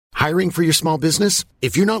Hiring for your small business?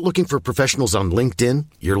 If you're not looking for professionals on LinkedIn,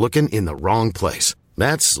 you're looking in the wrong place.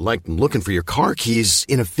 That's like looking for your car keys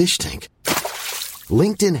in a fish tank.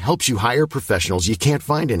 LinkedIn helps you hire professionals you can't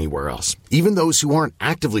find anywhere else, even those who aren't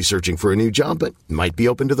actively searching for a new job but might be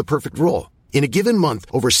open to the perfect role. In a given month,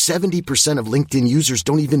 over 70% of LinkedIn users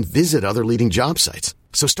don't even visit other leading job sites.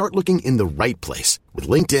 So start looking in the right place. With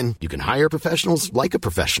LinkedIn, you can hire professionals like a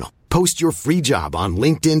professional. Post your free job on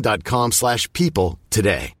linkedin.com/people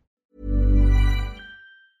today.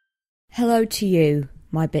 Hello to you,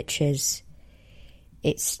 my bitches.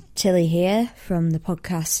 It's Tilly here from the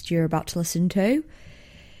podcast you're about to listen to.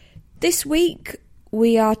 This week,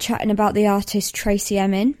 we are chatting about the artist Tracey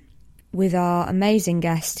Emin with our amazing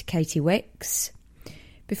guest, Katy Wicks.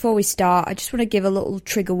 Before we start, I just want to give a little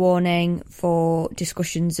trigger warning for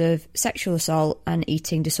discussions of sexual assault and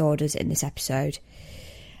eating disorders in this episode.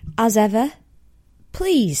 As ever,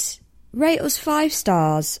 please rate us 5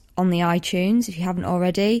 stars on the iTunes if you haven't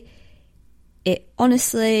already. It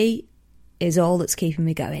honestly is all that's keeping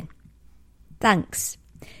me going. Thanks.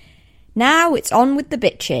 Now it's on with the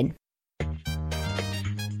bitchin'.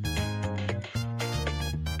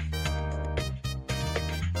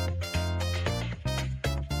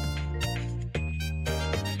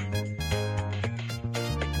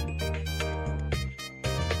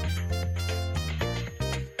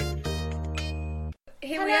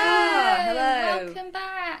 Here we are. Hello. Welcome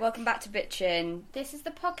back. Welcome back to Bitchin'. This is the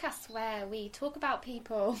podcast where we talk about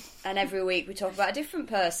people. And every week we talk about a different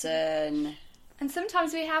person. And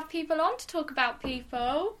sometimes we have people on to talk about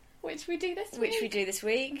people, which we do this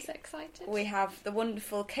week. I'm so excited. We have the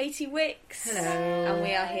wonderful Katy Wicks. Hello. And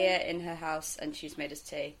we are here in her house and she's made us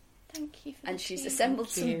tea. Thank you for And the she's tea. assembled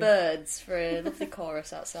some birds for a lovely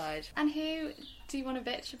chorus outside. And who do you want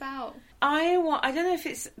to bitch about? I don't know if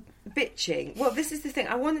it's bitching. Well, this is the thing.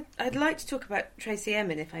 I'd like to talk about Tracey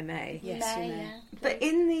Emin, if I may. Yes, you may. Yeah. But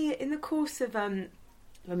in the course of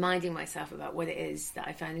reminding myself about what it is that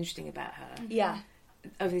I found interesting about her, Yeah.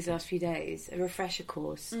 over these last few days, a refresher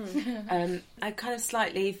course, I've kind of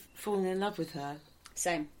slightly fallen in love with her.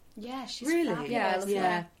 Same. Yeah, she's Really? fabulous. Yeah, I love her.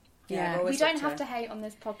 Yeah. we're We always don't up have her. to hate on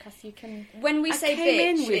this podcast. You can. When we I say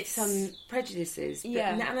came bitch, in with it's... some prejudices, but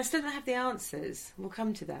Yeah. and I still don't have the answers. We'll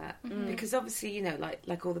come to that because obviously, you know,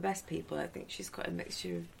 like all the best people, I think she's got a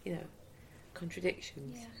mixture of, you know,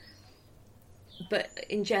 contradictions. Yeah. But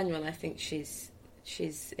in general, I think she's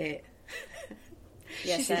it.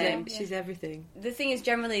 Yeah, she's, same. she's everything. The thing is,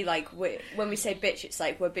 generally, like, when we say bitch, it's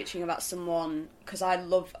like we're bitching about someone, because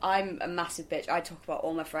I'm a massive bitch. I talk about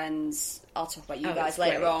all my friends. I'll talk about you guys that's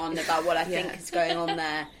later great. on, about what I think is going on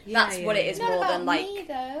there. Yeah, That's what it is Not more about than, like... me,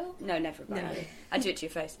 though. No, never about No. you. I do it to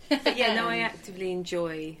your face. But yeah, no, I actively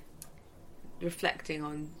enjoy reflecting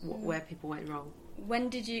on where people went wrong. When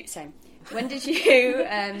did you... Same. When did you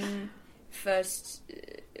first...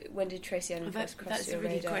 when did Tracey Emin first cross That's your a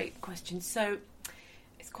really radar? great question. So,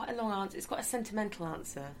 it's quite a long answer. It's quite a sentimental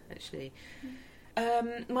answer, actually.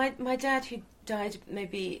 My dad, who died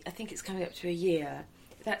maybe, I think it's coming up to a year,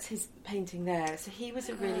 that's his painting there. So he was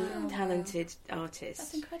a really talented artist.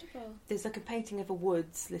 That's incredible. There's like a painting of a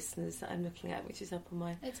woods, listeners, that I'm looking at, which is up on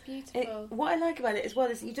my... It's beautiful. What I like about it as well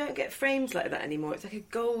is you don't get frames like that anymore. It's like a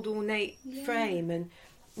gold ornate frame, and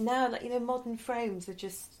now, like, you know, modern frames are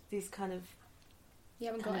just these kind of You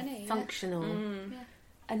haven't got any. functional. Yeah.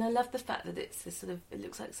 And I love the fact that it's a sort of, it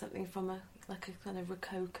looks like something from a kind of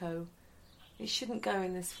rococo. It shouldn't go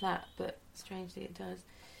in this flat, but strangely it does.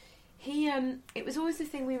 It was always the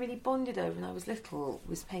thing we really bonded over when I was little,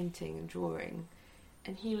 was painting and drawing.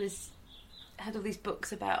 And he had all these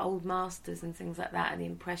books about old masters and things like that, and the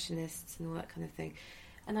Impressionists and all that kind of thing.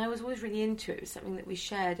 And I was always really into it. It was something that we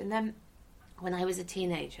shared. And then when I was a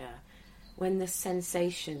teenager, when the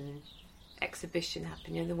Sensation exhibition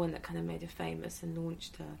happened, you know, the one that kind of made her famous and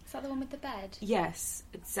launched her. Is that the one with the bed? Yes,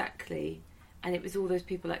 exactly. And it was all those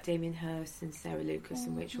people like Damien Hirst and Sarah Lucas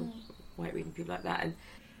and Rachel Whiteread and people like that.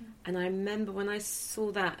 And I remember when I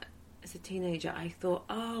saw that as a teenager, I thought,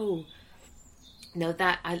 oh, no,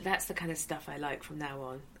 that's the kind of stuff I like from now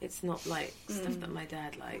on. It's not like stuff that my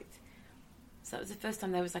dad liked. So that was the first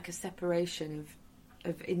time there was like a separation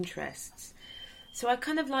of interests. So I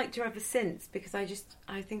kind of liked her ever since, because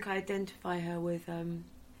I think I identify her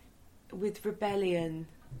with rebellion,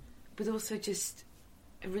 but also just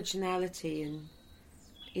originality and,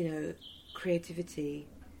 you know, creativity.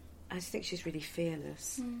 I just think she's really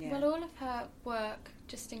fearless. Yeah. Well, all of her work,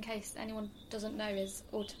 just in case anyone doesn't know, is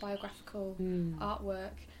autobiographical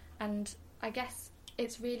artwork, and I guess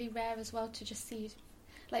it's really rare as well to just see,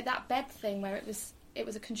 like, that bed thing where it was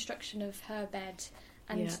a construction of her bed.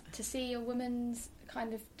 And to see a woman's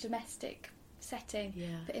kind of domestic setting, Yeah.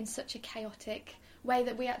 but in such a chaotic way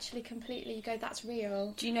that we actually completely go, that's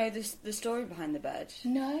real. Do you know the story behind the bed?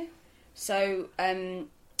 No. So,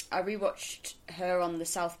 I rewatched her on the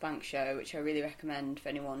South Bank show, which I really recommend for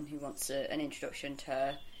anyone who wants an introduction to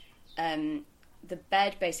her. The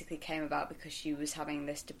bed basically came about because she was having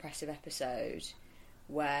this depressive episode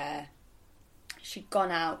where she'd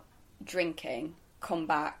gone out drinking, come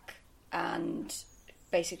back, and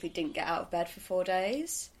basically didn't get out of bed for 4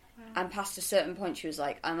 days. Wow. And past a certain point she was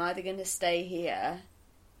like, I'm either going to stay here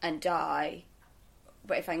and die,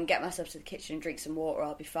 but if I can get myself to the kitchen and drink some water,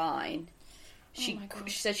 I'll be fine. She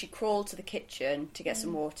said she crawled to the kitchen to get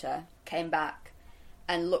some water, came back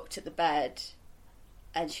and looked at the bed,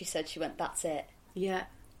 and she said she went, that's it. Yeah.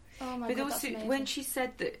 Oh my but God, also, that's amazing. when she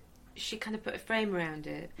said that, she kind of put a frame around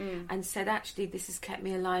it and said, actually, this has kept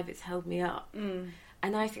me alive, it's held me up.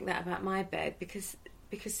 And I think that about my bed, because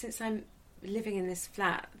since I'm living in this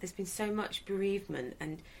flat, there's been so much bereavement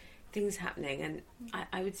and things happening, and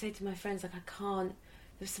I would say to my friends, like,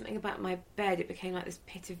 there's something about my bed, it became like this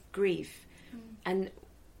pit of grief. And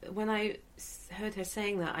when I heard her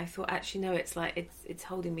saying that, I thought, actually, no, it's like, it's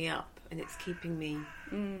holding me up and it's keeping me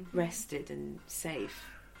rested and safe.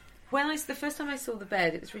 The first time I saw the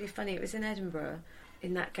bed, it was really funny. It was in Edinburgh,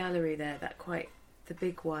 in that gallery there, the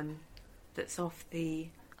big one that's off the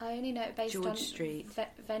I only know it based George on Street.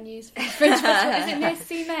 Venues for Fringe Festival. Is it near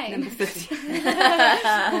C Main? Number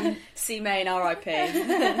 30. C Main, R.I.P.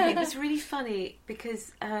 It was really funny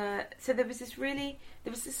because so there was this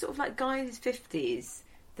sort of like guy in his 50s,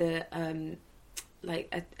 the like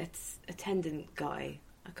a attendant guy.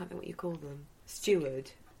 I can't think what you call them. Steward.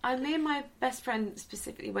 Me and my best friend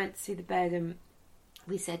specifically went to see the bed, and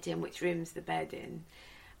we said to him which room's the bed in,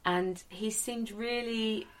 and he seemed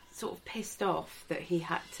really sort of pissed off that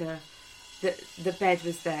that the bed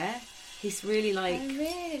was there. He's really like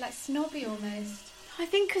snobby almost. I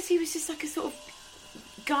think because he was just like a sort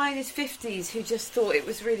of guy in his 50s who just thought it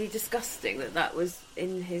was really disgusting that was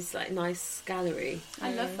in his like nice gallery.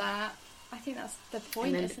 I love that. I think that's the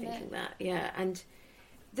point, I remember isn't thinking it? that, yeah. And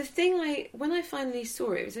the thing, when I finally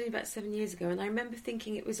saw it was only about 7 years ago, and I remember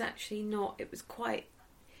thinking it was actually not. It was quite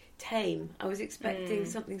tame. I was expecting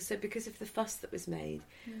something, so because of the fuss that was made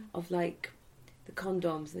of like the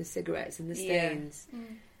condoms and the cigarettes and the stains.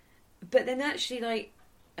 But then actually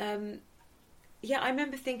I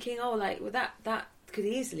remember thinking, that could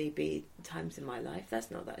easily be times in my life.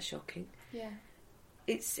 That's not that shocking. Yeah.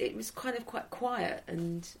 It was kind of quite quiet,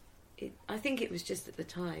 and I think it was just at the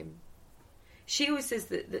time. She always says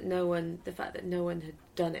that the fact that no one had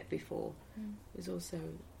done it before was also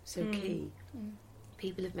so key.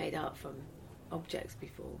 People have made art from objects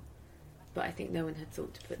before, but I think no one had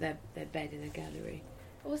thought to put their bed in a gallery.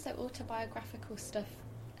 Also, autobiographical stuff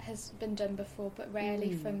has been done before, but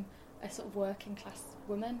rarely from a sort of working class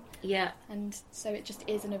woman. Yeah. And so it just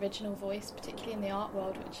is an original voice, particularly in the art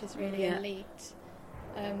world, which is really elite.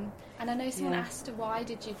 And I know someone asked her, why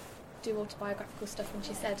did you do autobiographical stuff? And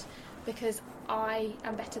she said, because I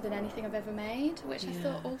am better than anything I've ever made, which I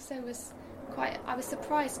thought also was I was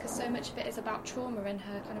surprised, because so much of it is about trauma and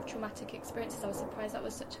her kind of traumatic experiences. I was surprised that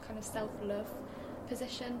was such a kind of self-love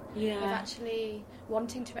position of actually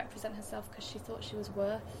wanting to represent herself because she thought she was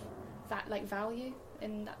worth that, like, value,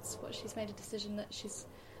 and that's what she's made a decision that she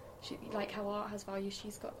like how art has value,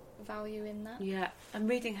 she's got value in that. Yeah, I'm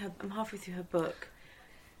halfway through her book.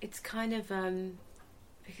 It's kind of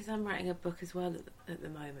because I'm writing a book as well at the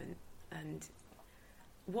moment, and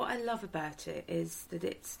what I love about it is that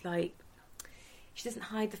it's like she doesn't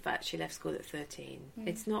hide the fact she left school at 13.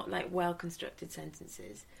 It's not like well constructed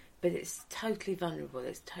sentences, but it's totally vulnerable.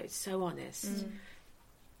 It's so honest.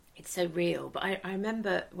 It's so real. But I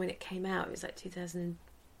remember when it came out, it was like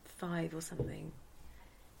 2005 or something.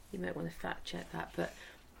 You might want to fact check that, but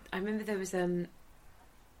I remember there was one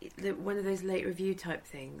of those late review type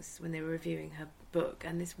things when they were reviewing her book,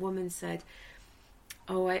 and this woman said,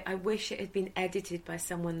 I wish it had been edited by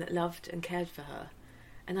someone that loved and cared for her.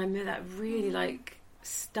 And I remember that really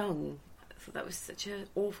stung. I thought that was such an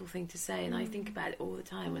awful thing to say, and I think about it all the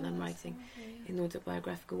time when I'm writing in an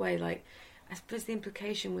autobiographical way. Like, I suppose the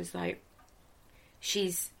implication was like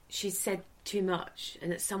she's said too much,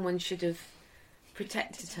 and that someone should have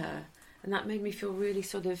protected her. And that made me feel really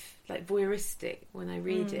sort of like voyeuristic when I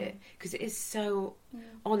read it, because it is so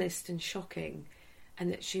honest and shocking,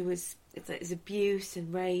 and that it's abuse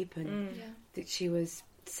and rape, and that she was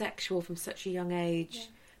sexual from such a young age,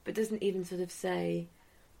 but doesn't even sort of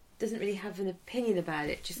doesn't really have an opinion about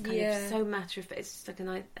it, just kind of so matter of fact. It's just like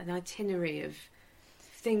an itinerary of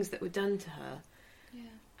things that were done to her.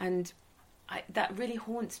 And that really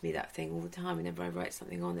haunts me, that thing, all the time whenever I write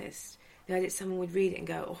something honest. that someone would read it and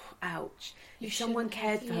go, oh, ouch. If someone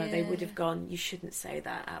cared for her, they would have gone, you shouldn't say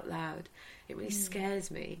that out loud. It really scares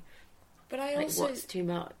me. But I like, also... what's too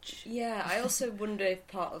much? Yeah, I also wonder if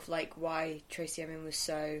part of, like, why Tracey Emin was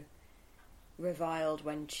so reviled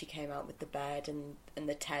when she came out with the bed and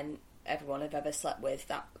the tent everyone I've ever slept with,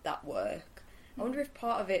 that work. I wonder if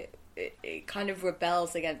part of it kind of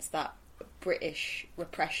rebels against that British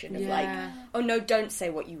repression of like, oh no, don't say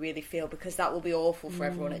what you really feel because that will be awful for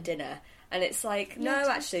everyone at dinner. And it's like, no,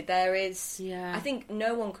 actually, there is... Yeah. I think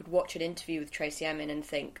no one could watch an interview with Tracey Emin and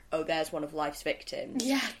think, oh, there's one of life's victims.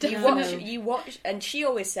 Yeah, you watch, and she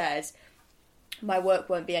always says, my work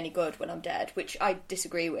won't be any good when I'm dead, which I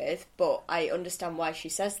disagree with, but I understand why she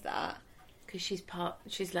says that. Because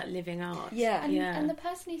she's like living art. Yeah. And the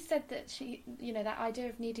person who said that she, you know, that idea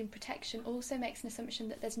of needing protection also makes an assumption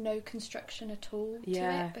that there's no construction at all to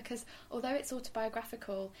it, because although it's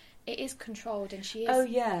autobiographical, it is controlled, and she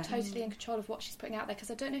is totally in control of what she's putting out there.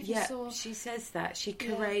 Because I don't know if you saw... she says that. She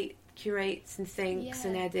curates and thinks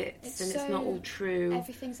and edits, and it's not all true.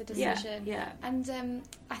 Everything's a decision. Yeah. And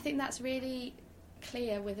I think that's really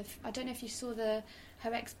clear with... I don't know if you saw her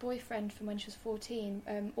ex-boyfriend from when she was 14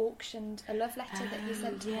 auctioned a love letter that he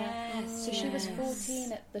sent to her. So she was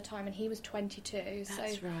 14 at the time and he was 22. That's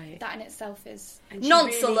so right. that in itself is...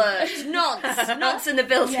 Nonce alert! Nonce in the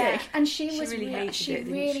building! Yeah, and she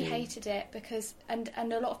really hated it because... And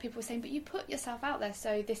a lot of people were saying, but you put yourself out there,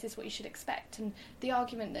 so this is what you should expect. And the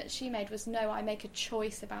argument that she made was, no, I make a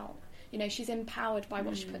choice about... You know, she's empowered by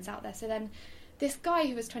what she puts out there. So then... This guy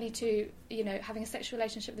who was 22, you know, having a sexual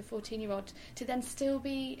relationship with a 14-year-old, to then still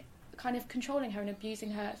be kind of controlling her and abusing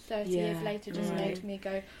her 30 years later just made me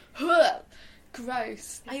go,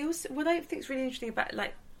 gross. What I think is really interesting about,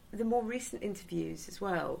 like, the more recent interviews as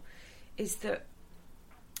well, is that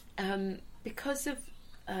because of...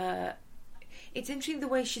 it's interesting the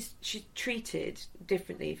way she's treated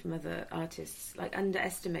differently from other artists, like,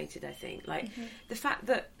 underestimated, I think. Like, the fact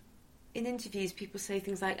that in interviews people say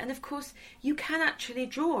things like, and of course you can actually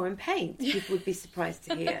draw and paint, people would be surprised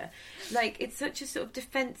to hear. Like, it's such a sort of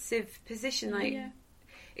defensive position, like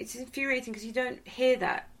it's infuriating because you don't hear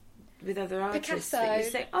that with other artists. That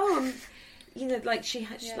you say, oh, you know, like she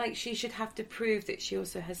should have to prove that she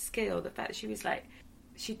also has skill. The fact that she was like,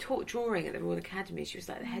 she taught drawing at the Royal Academy, she was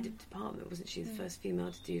like the head of department, wasn't she, the first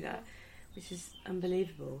female to do that, which is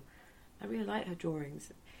unbelievable. I really like her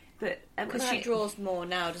drawings. But because she draws more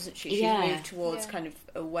now, doesn't she? She's moved towards kind of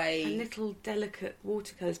away... And little delicate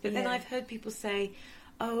watercolours. But then I've heard people say,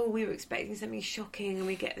 oh, we were expecting something shocking and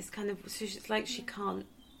we get this kind of... So it's like she can't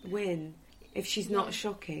win if she's not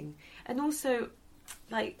shocking. And also,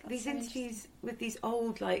 like, these interviews with these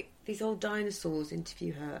old dinosaurs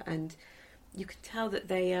interview her, and you can tell that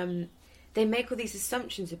they make all these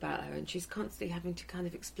assumptions about her, and she's constantly having to kind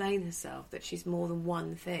of explain herself that she's more than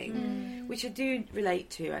one thing, which I do relate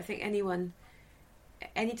to. I think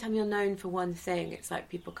anytime you're known for one thing, it's like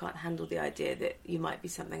people can't handle the idea that you might be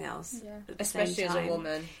something else. Yeah. Especially as a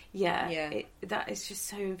woman. Yeah. That is just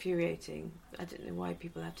so infuriating. I don't know why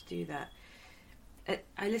people have to do that.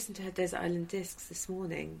 I listened to her Desert Island Discs this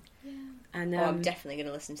morning. Yeah. And I'm definitely going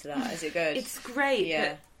to listen to that as it goes. It's great.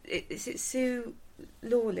 Yeah. But is it Sue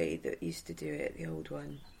Lawley that used to do it, the old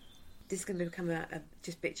one? This is going to become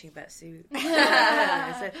just bitching about Sue.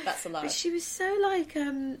 That's a lot. But she was so like,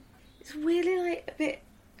 it's really like a bit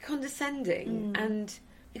condescending, and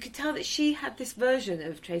you could tell that she had this version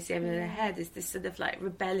of Tracey Emin in her head as this sort of like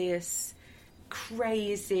rebellious,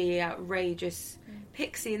 crazy, outrageous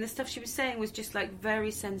pixie, and the stuff she was saying was just like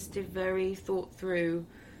very sensitive, very thought through,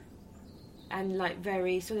 and like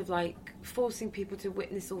very sort of like forcing people to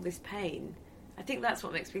witness all this pain. I think that's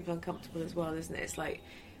what makes people uncomfortable as well, isn't it? It's like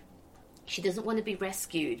she doesn't want to be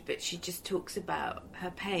rescued, but she just talks about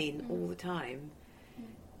her pain all the time.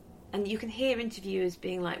 And you can hear interviewers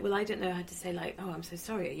being like, well, I don't know how to say, like, oh, I'm so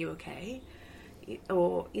sorry, are you okay?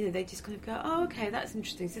 Or, you know, they just kind of go, oh, okay, that's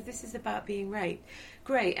interesting. So this is about being raped.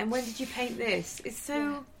 Great. And when did you paint this? It's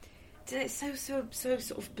so, it's so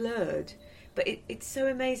sort of blurred. But it's so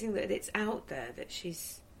amazing that it's out there, that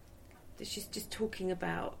she's just talking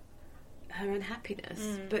about her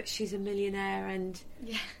unhappiness, but she's a millionaire, and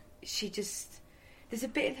she just... There's a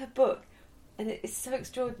bit in her book, and it's so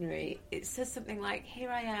extraordinary. It says something like,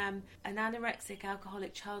 here I am, an anorexic,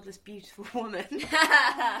 alcoholic, childless, beautiful woman. It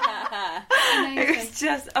was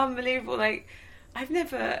just unbelievable. Like,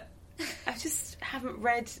 I just haven't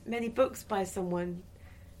read many books by someone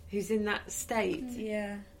who's in that state.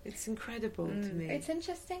 Yeah. It's incredible to me. It's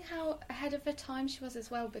interesting how ahead of her time she was as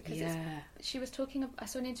well, because she was talking... I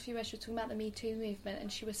saw an interview where she was talking about the Me Too movement,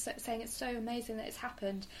 and she was saying it's so amazing that it's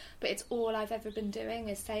happened, but it's all I've ever been doing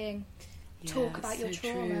is saying, talk about your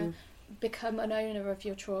so trauma, true. become an owner of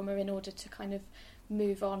your trauma in order to kind of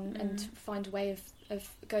move on and find a way of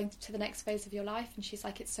going to the next phase of your life. And she's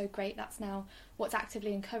like, it's so great, that's now what's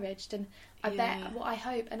actively encouraged. And I bet, what I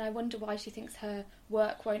hope, and I wonder why she thinks her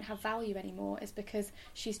work won't have value anymore, is because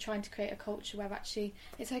she's trying to create a culture where actually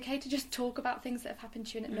it's okay to just talk about things that have happened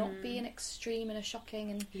to you and it not be an extreme and a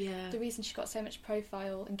shocking. And the reason she got so much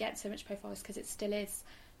profile and gets so much profile is because it still is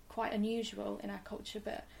quite unusual in our culture.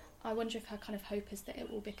 But I wonder if her kind of hope is that it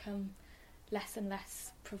will become less and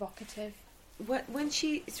less provocative. When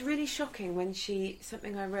it's really shocking when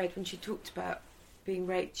something I read when she talked about being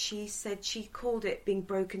raped, she said she called it being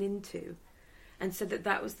broken into, and said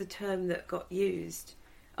that was the term that got used.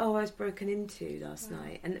 Oh, I was broken into last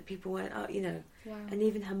night, and that people went, oh, and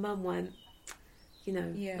even her mum went,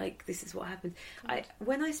 like, this is what happened.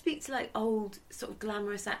 When I speak to like old sort of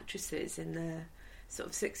glamorous actresses in the sort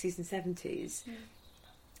of 60s and 70s,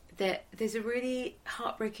 there's a really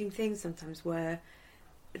heartbreaking thing sometimes where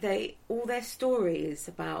all their stories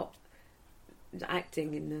about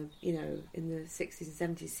acting in the 60s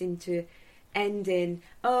and 70s seem to end in,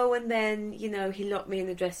 and then he locked me in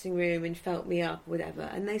the dressing room and felt me up, whatever,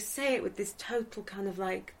 and they say it with this total kind of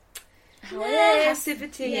like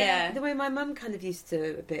passivity, the way my mum kind of used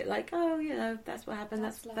to, a bit like, that's what happened,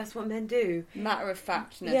 that's what men do, matter of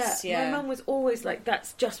factness. My mum was always like,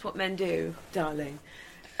 that's just what men do, darling,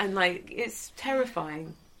 and like, it's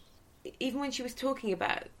terrifying. Even when she was talking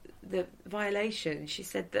about the violation, she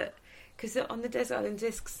said that because on the Desert Island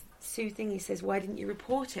Discs, Sue Thingy says, "Why didn't you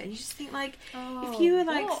report it?" And you just think, like, if you were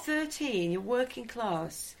like 13, you're working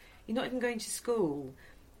class, you're not even going to school,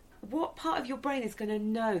 what part of your brain is going to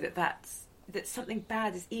know that something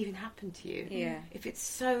bad has even happened to you? Yeah. If it's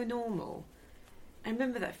so normal, I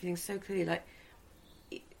remember that feeling so clearly, like,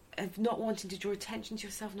 of not wanting to draw attention to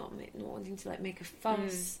yourself, not wanting to like make a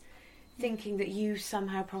fuss. Thinking that you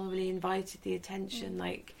somehow probably invited the attention.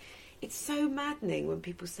 Like, it's so maddening when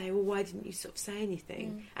people say, well, why didn't you sort of say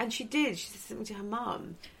anything? And she did. She said something to her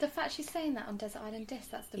mum. The fact she's saying that on Desert Island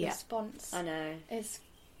Disc, that's the response. I know. Is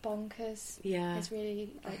bonkers. Yeah. It's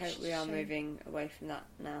really... I hope we are moving away from that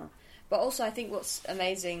now. But also, I think what's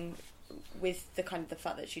amazing with the kind of the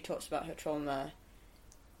fact that she talks about her trauma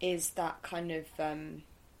is that kind of...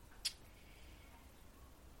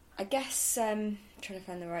 I guess, trying to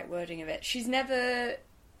find the right wording of it. She's never...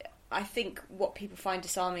 I think what people find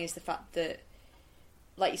disarming is the fact that,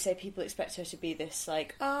 like you say, people expect her to be this,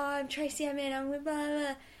 like, I'm Tracey Emin, I'm with blah, blah,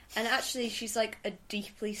 blah. And actually, she's, like, a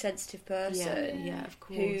deeply sensitive person of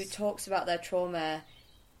course, who talks about their trauma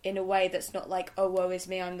in a way that's not like, oh, woe is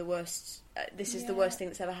me, I'm the worst, this is the worst thing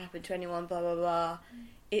that's ever happened to anyone, blah, blah, blah.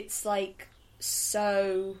 It's, like,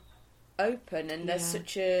 so open, and there's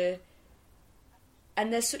such a...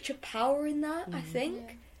 And there's such a power in that, I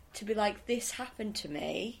think, to be like, this happened to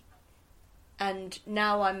me, and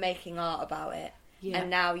now I'm making art about it, and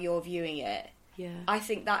now you're viewing it. Yeah. I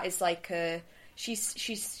think that is like a... She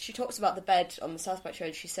talks about the bed on the South Bank show,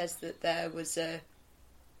 and she says that there was a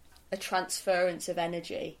transference of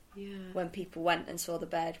energy when people went and saw the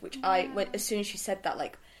bed, which as soon as she said that,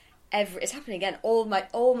 like, it's happening again. All my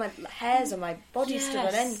hairs on my body stood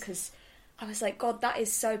on end, because I was like, God, that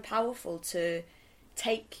is so powerful to...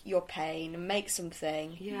 take your pain and make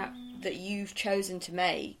something that you've chosen to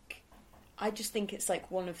make. I just think it's like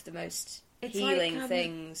one of the most healing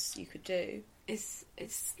things you could do. It's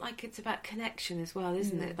like, it's about connection as well,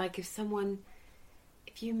 isn't it? Like,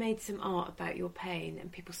 if you made some art about your pain and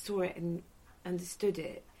people saw it and understood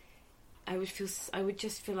it, I would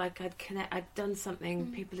just feel like I'd done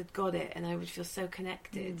something, people had got it, and I would feel so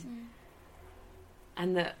connected.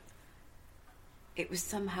 And that it was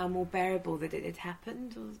somehow more bearable that it had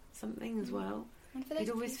happened or something as well. It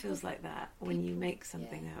always feels like that when you make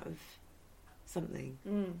something out of something.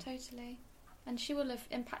 Totally. And she will have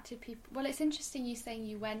impacted people. Well, it's interesting you saying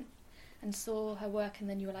you went and saw her work and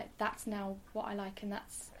then you were like, that's now what I like and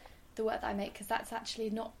that's the work that I make, because that's actually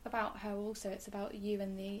not about her also, it's about you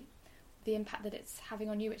and the impact that it's having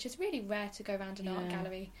on you, which is really rare to go around an art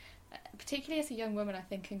gallery, particularly as a young woman, I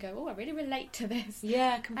think, and go, oh, I really relate to this.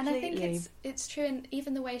 Yeah, completely. And I think it's true, and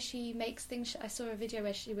even the way she makes things, I saw a video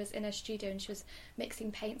where she was in her studio and she was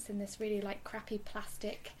mixing paints in this really, like, crappy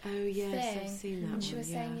plastic thing. I've seen that. And she was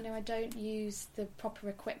saying, I don't use the proper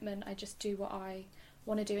equipment, I just do what I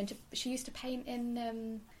want to do. And she used to paint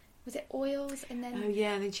in was it oils, and then and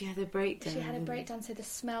then she had a breakdown. She had a breakdown, so the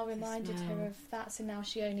smell reminded her of that. So now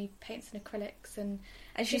she only paints in acrylics, and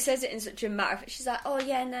she says it in such a matter of fact. She's like, "Oh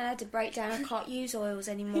yeah, no, I had a breakdown. I can't use oils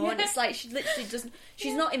anymore." And it's like she literally doesn't.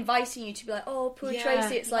 She's not inviting you to be like, "Oh, poor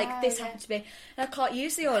Tracey." It's like this happened to me. And I can't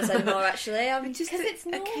use the oils anymore. Actually, I'm just because it's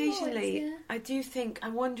normal, occasionally. I do think. I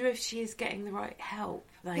wonder if she is getting the right help.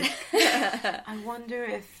 Like, I wonder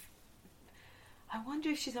if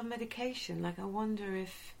she's on medication. Like, I wonder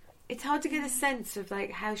if. It's hard to get a sense of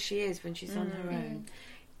like how she is when she's on her own.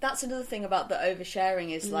 That's another thing about the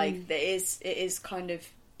oversharing is like it is kind of,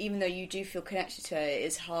 even though you do feel connected to her, it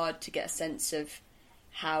is hard to get a sense of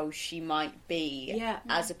how she might be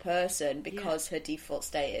as a person, because her default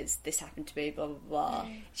state is this happened to me, blah blah blah.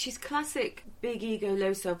 She's classic big ego,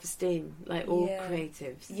 low self-esteem, like all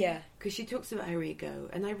creatives. Yeah, because she talks about her ego,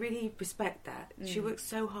 and I really respect that. She works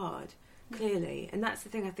so hard, clearly, and that's the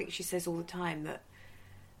thing I think she says all the time, that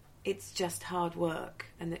it's just hard work,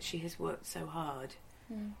 and that she has worked so hard.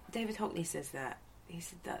 David Hockney says that. He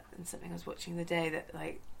said that in something I was watching the day, that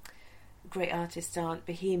like great artists aren't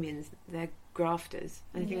bohemians, they're grafters.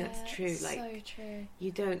 And I think that's true. Like, so true.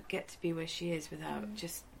 You don't get to be where she is without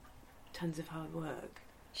just tons of hard work.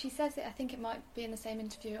 She says it, I think it might be in the same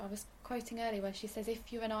interview I was quoting earlier, where she says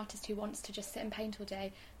if you're an artist who wants to just sit and paint all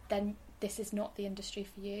day, then this is not the industry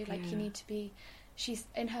for you. Like, you need to be... She's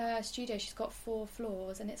in her studio, she's got 4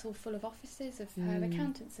 floors, and it's all full of offices of her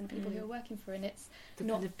accountants and people who are working for her, and it's the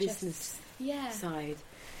not kind of business side.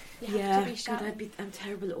 You have to be God, I'm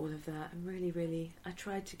terrible at all of that. I'm really... I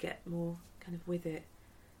tried to get more kind of with it,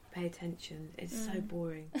 pay attention. It's so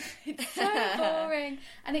boring. It's so boring,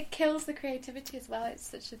 and it kills the creativity as well. It's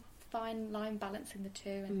such a fine line balancing the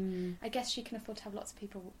two, and I guess she can afford to have lots of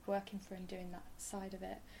people working for her and doing that side of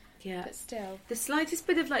it. Yeah, but still, the slightest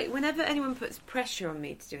bit of like, whenever anyone puts pressure on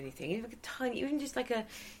me to do anything, even like a tiny, even just like a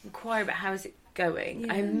inquiry about how is it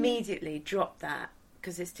going, I immediately drop that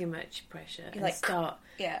because it's too much pressure and start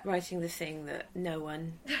writing the thing that no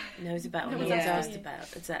one knows about or no one's asked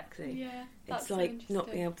about. Exactly. Yeah, it's like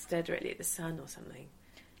not being able to stare directly at the sun or something.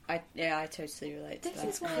 I totally relate to that.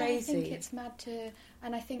 This is why I think it's mad to,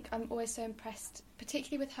 and I think I'm always so impressed,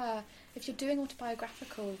 particularly with her. If you're doing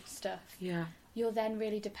autobiographical stuff, you're then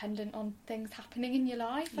really dependent on things happening in your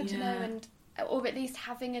life. I don't know, and or at least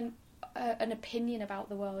having an opinion about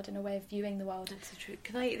the world and a way of viewing the world. That's so true.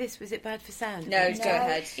 Can I eat this? Was it bad for sound? No, go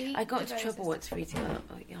ahead. I got into trouble once for eating that.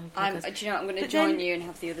 Do you know what? I'm going to join you and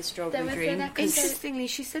have the other strawberry dream. Interestingly,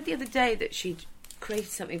 she said the other day that she'd created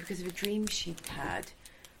something because of a dream she'd had.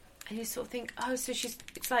 And you sort of think, oh, so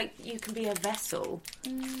it's like you can be a vessel.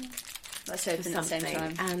 Let's open at the same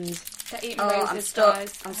time. And they're eating roses, I'm stuck.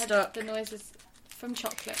 Guys. I'm stuck. The noises from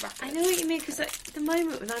chocolate wrappers. I know what you mean, because at the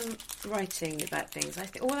moment when I'm writing about things,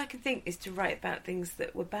 all I can think is to write about things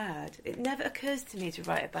that were bad. It never occurs to me to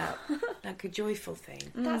write about like a joyful thing.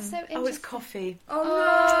 That's so interesting. Oh, it's coffee. Oh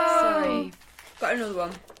no! Sorry. Got another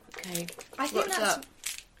one. Okay. I think that's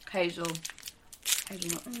Hazelnut.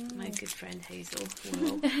 My good friend Hazel.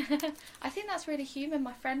 I think that's really human.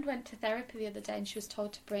 My friend went to therapy the other day and she was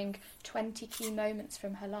told to bring 20 key moments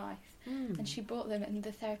from her life. And she brought them, and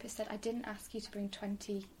the therapist said, I didn't ask you to bring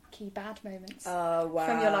 20 key bad moments from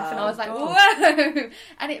your life. And I was like, whoa!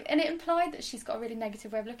 And it implied that she's got a really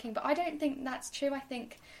negative way of looking, but I don't think that's true. I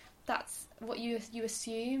think that's what you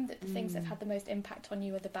assume, that the things that have had the most impact on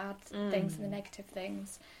you are the bad things and the negative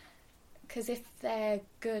things. Because if they're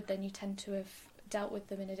good, then you tend to have dealt with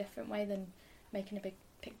them in a different way than making a big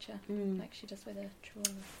picture like she does with a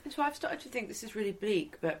trauma. So I've started to think this is really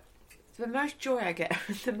bleak, but the most joy I get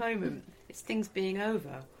at the moment is things being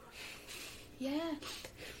over. Yeah.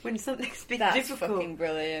 When something's been That's difficult fucking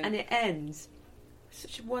brilliant. and it ends, it's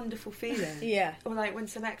such a wonderful feeling. Yeah. Or like when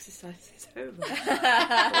some exercise is over.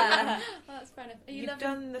 That's fair enough. You've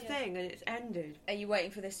done the thing and it's ended. Are you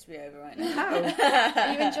waiting for this to be over right now? No.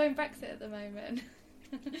 Are you enjoying Brexit at the moment?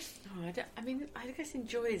 I guess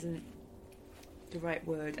enjoy isn't the right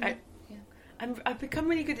word. I've become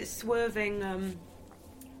really good at swerving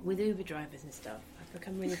with Uber drivers and stuff. I've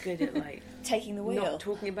become really good at like taking the wheel, not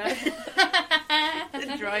talking about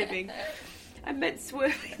the driving. I meant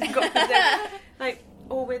swerving.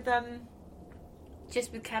 Or with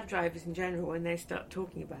just with cab drivers in general, when they start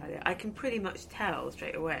talking about it, I can pretty much tell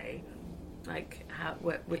straight away, like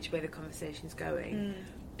which way the conversation's going,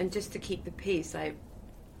 and just to keep the peace, I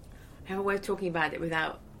have a way of talking about it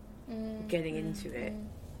without getting into it.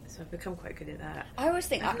 So I've become quite good at that. I always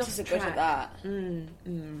think actors are good at that.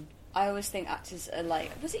 I always think actors are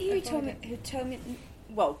like... Was it you who told me...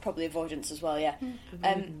 Well, probably avoidance as well, yeah.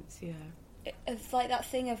 Avoidance, It's like that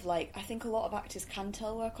thing of like... I think a lot of actors can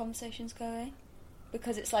tell where a conversation's going.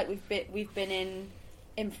 because it's like we've been in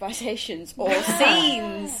improvisations or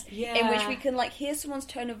scenes in which we can like hear someone's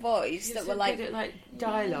tone of voice that we're like, good at, like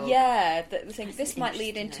dialogue. Yeah, that we think this might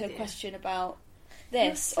lead into a question about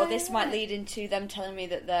this, or this might lead into them telling me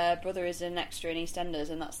that their brother is an extra in EastEnders,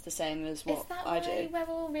 and that's the same as what I do. Is that why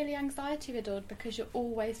we're all really anxiety riddled, because you're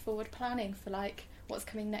always forward planning for like what's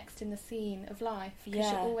coming next in the scene of life?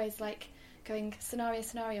 Because you're always like going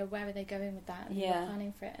scenario, where are they going with that, and you're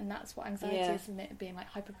planning for it, and that's what anxiety is, isn't it? Being like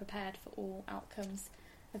hyper prepared for all outcomes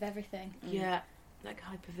of everything. Yeah, like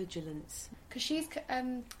hypervigilance. Because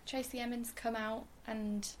Tracey Emin's come out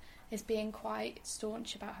and is being quite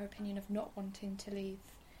staunch about her opinion of not wanting to leave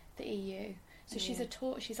the EU. So she's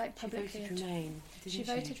like publicly. She voted Remain. She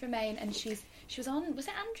voted Remain, and she was on. Was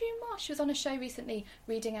it Andrew Marsh? She was on a show recently,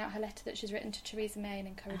 reading out her letter that she's written to Theresa May and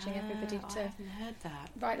encouraging everybody to I haven't heard that.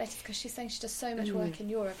 write letters, because she's saying she does so much work in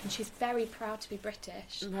Europe, and she's very proud to be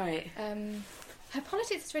British. Right. Her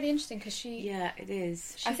politics is really interesting because she. Yeah, it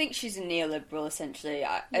is. I think she's a neoliberal, essentially.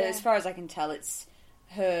 As far as I can tell, it's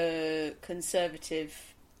her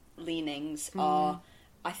conservative leanings are.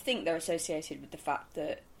 I think they're associated with the fact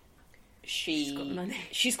that she's got money.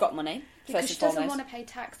 She's got money. Because she doesn't want to pay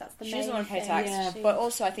tax. That's the main thing. She doesn't want to pay tax, but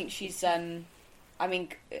also I think she's. I mean,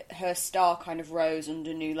 her star kind of rose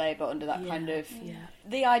under New Labour, under that kind of...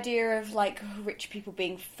 The idea of, like, rich people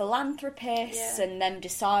being philanthropists and them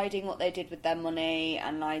deciding what they did with their money,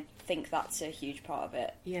 and I think that's a huge part of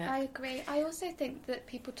it. Yeah, I agree. I also think that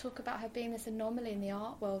people talk about her being this anomaly in the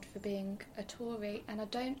art world for being a Tory, and I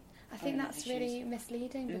think that's really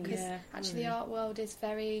misleading, because actually the art world is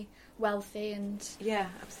very wealthy and... Yeah,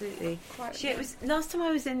 absolutely. It was last time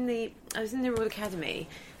I was in the Royal Academy...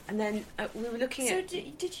 And then we were looking at... So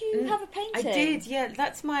did you have a painting? I did, yeah.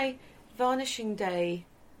 That's my varnishing day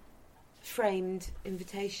framed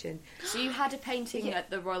invitation. So you had a painting at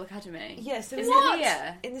the Royal Academy? Yeah, so is it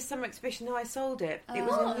here? In the summer exhibition, no, I sold it. It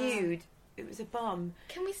was a nude. It was a bum.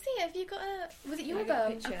 Can we see it? Have you got a... Was it your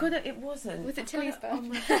bum? I've got it. It wasn't. Was it Tilly's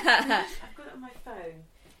bum? I've got it on my phone.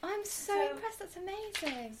 I'm so impressed. That's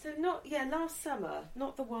amazing. So last summer,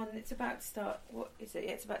 not the one. It's about to start. What is it?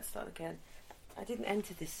 Yeah, it's about to start again. I didn't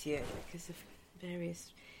enter this year because of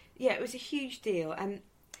various... Yeah, it was a huge deal, and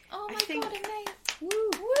God, amazing! Woo!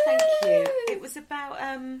 Thank you. It was about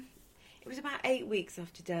 8 weeks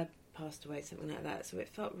after Dad passed away, something like that. So it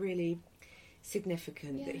felt really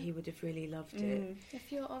significant that he would have really loved it.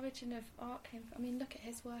 If your origin of art came from... I mean, look at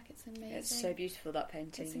his work; it's amazing. It's so beautiful, that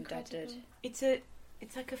painting Dad did. It's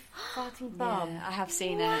like a farting bum. Yeah, I have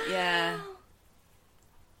seen it. Yeah.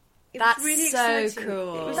 That's really so exciting.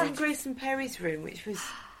 cool. It was in Grayson Perry's room, which was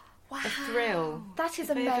a thrill. That is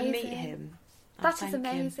if amazing. I ever meet him, that is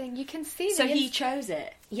amazing. You can see. So he chose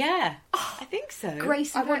it. Yeah, I think so.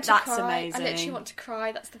 Grayson, that's amazing. I literally want to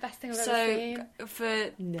cry. That's the best thing I've ever seen. So for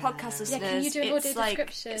podcast listeners, can you do an audio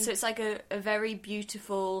description? So it's like a very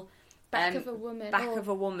beautiful back of a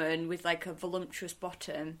woman with like a voluptuous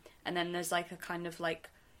bottom, and then there's like a kind of like.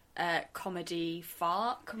 Comedy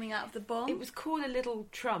fart coming out of the bum. It was called a little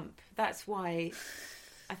Trump. That's why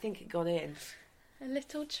I think it got in. A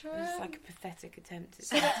little Trump. It was like a pathetic attempt at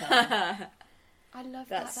satire. I love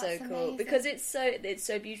that's that. That's so cool amazing. because it's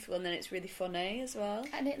so beautiful, and then it's really funny as well.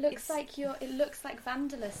 And it looks like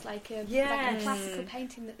Vandalus, like a classical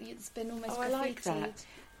painting that's been almost graffitied. I like that.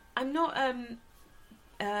 I'm not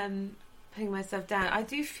putting myself down. I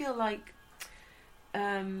do feel like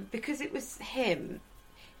because it was him.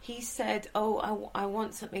 He said, I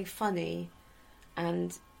want something funny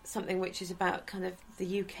and something which is about kind of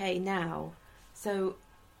the UK now. So,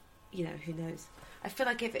 who knows? I feel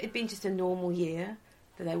like if it had been just a normal year,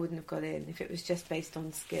 that I wouldn't have got in. If it was just based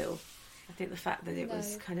on skill. I think the fact that it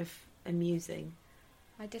was kind of amusing.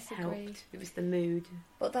 I disagree. Helped. It was the mood.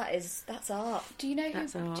 But that's art. Do you know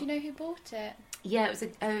who bought it? Yeah,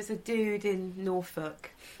 it was a dude in Norfolk.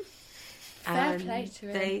 Fair play to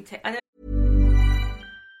him.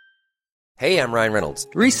 Hey, I'm Ryan Reynolds.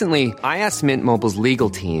 Recently, I asked Mint Mobile's legal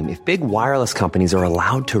team if big wireless companies are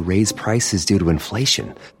allowed to raise prices due to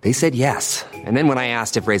inflation. They said yes. And then when I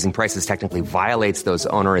asked if raising prices technically violates those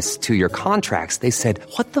onerous 2-year contracts, they said,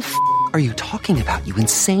 "What the f*** are you talking about, you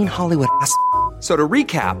insane Hollywood ass?" So to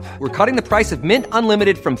recap, we're cutting the price of Mint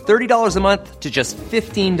Unlimited from $30 a month to just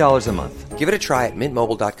 $15 a month. Give it a try at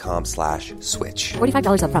mintmobile.com/switch.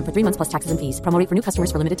 $45 up front for 3 months plus taxes and fees. Promo rate for new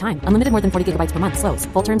customers for limited time. Unlimited more than 40 gigabytes per month. Slows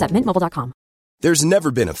full terms at mintmobile.com. There's never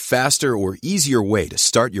been a faster or easier way to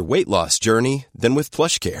start your weight loss journey than with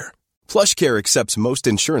PlushCare. PlushCare accepts most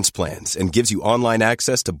insurance plans and gives you online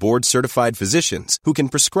access to board-certified physicians who can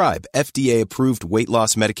prescribe FDA-approved weight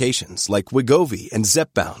loss medications like Wegovy and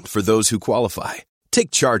Zepbound for those who qualify.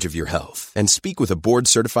 Take charge of your health and speak with a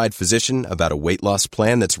board-certified physician about a weight loss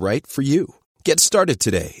plan that's right for you. Get started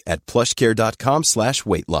today at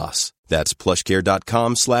plushcare.com/weight loss. That's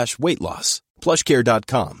plushcare.com/weight loss.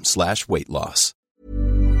 plushcare.com/weight loss.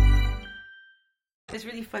 It's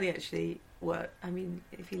really funny, actually.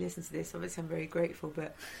 If he listens to this, obviously I'm very grateful,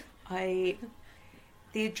 but the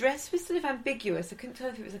address was sort of ambiguous. I couldn't tell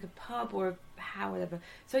if it was like a pub or a how, whatever.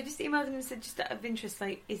 So I just emailed him and said, just out of interest,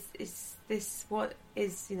 like, is this, what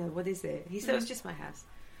is it? He said it was just my house.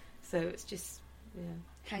 So it's just,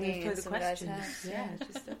 hanging in some guy's house. Yeah,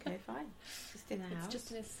 just okay, fine. Just in a house. It's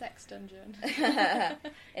just in his sex dungeon.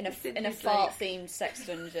 in a fart-themed sex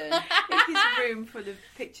dungeon. In his room full of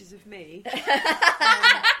pictures of me.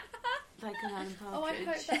 Like an Alan Partridge. Oh, I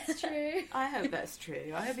hope that's true. I hope that's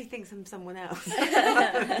true. I hope he thinks I'm someone else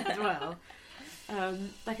as well.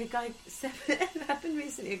 Like a guy, it happened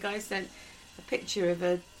recently, a guy sent a picture of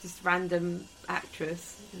a just random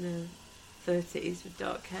actress in her 30s with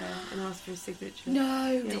dark hair and asked for a signature.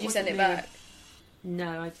 No! Did you send it back?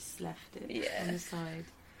 No, I just left it on the side.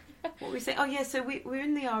 What were we saying? Oh yeah, so we're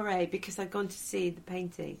in the RA because I've gone to see the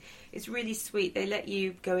painting. It's really sweet. They let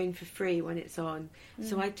you go in for free when it's on.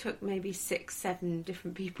 So I took maybe 6-7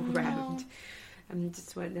 different people round and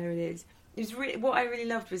just went, there it is. It was really, what I really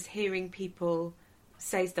loved was hearing people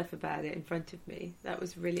say stuff about it in front of me. That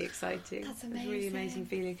was really exciting. That's amazing. It was a really amazing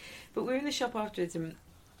feeling. But we were in the shop afterwards and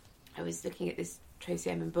I was looking at this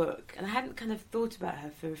Tracey Emin book and I hadn't kind of thought about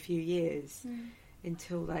her for a few years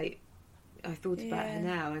until like I thought about her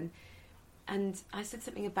now, and I said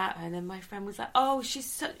something about her, and then my friend was like, "Oh,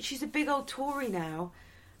 she's a big old Tory now."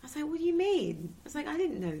 I was like, "What do you mean?" I was like, "I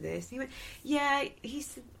didn't know this." He went, "Yeah." He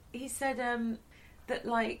said that,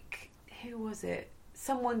 like, who was it?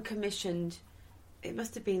 Someone commissioned. It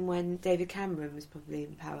must have been when David Cameron was probably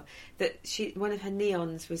in power. That one of her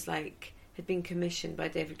neons was like. Had been commissioned by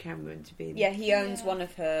David Cameron to be. Yeah, he owns one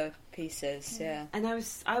of her pieces. Yeah, and I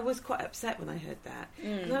was quite upset when I heard that.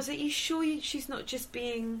 And I was like, "You sure she's not just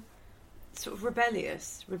being sort of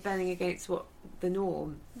rebelling against what the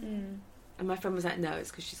norm?" And my friend was like, "No,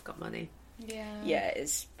 it's because she's got money." Yeah, it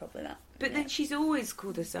is probably that. But then she's always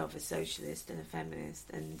called herself a socialist and a feminist,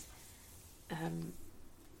 and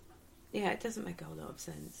it doesn't make a whole lot of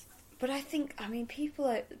sense. But I think,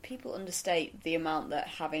 people understate the amount that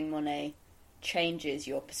having money changes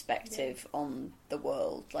your perspective on the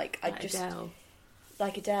world. Like Adele.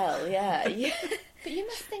 Like Adele, yeah. But you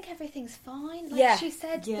must think everything's fine. Like she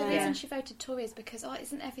said, the reason she voted Tory is because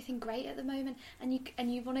isn't everything great at the moment? And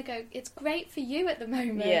you want to go, it's great for you at the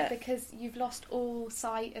moment because you've lost all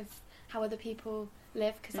sight of how other people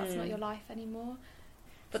live because that's not your life anymore.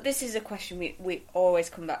 But this is a question we always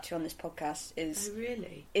come back to on this podcast: is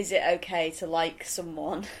really? Is it okay to like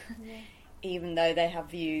someone, even though they have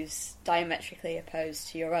views diametrically opposed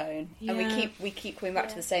to your own? Yeah. And we keep coming back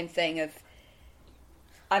to the same thing of.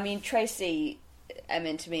 I mean, Tracey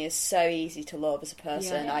Emin to me is so easy to love as a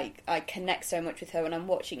person. Yeah. I connect so much with her when I'm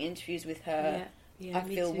watching interviews with her. Yeah, I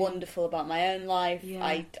feel wonderful about my own life. Yeah.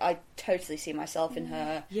 I totally see myself in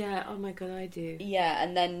her. Yeah, oh my god, I do. Yeah,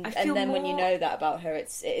 and then when you know that about her,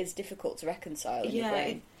 it is difficult to reconcile in your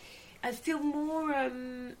brain. I feel more.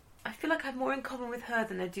 I feel like I have more in common with her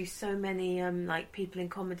than I do so many like people in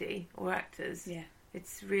comedy or actors. Yeah,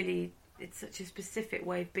 it's such a specific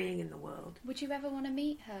way of being in the world. Would you ever want to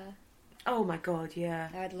meet her? Oh my god, yeah.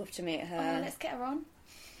 I'd love to meet her. Oh, let's get her on.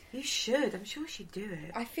 You should. I'm sure she'd do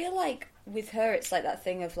it. I feel like with her, it's like that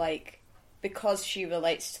thing of like, because she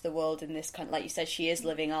relates to the world in this kind of, like you said, she is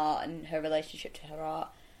living art and her relationship to her art.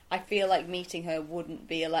 I feel like meeting her wouldn't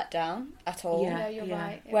be a letdown at all. Yeah, you're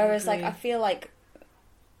right. Whereas, like, I feel like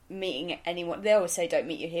meeting anyone, they always say don't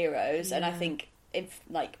meet your heroes, and I think if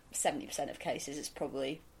like 70% of cases, it's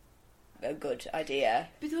probably a good idea.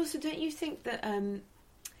 But also, don't you think that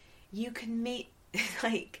you can meet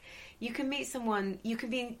like. You can meet someone, you can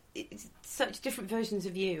be in such different versions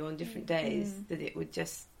of you on different days that it would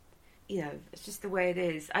just, it's just the way it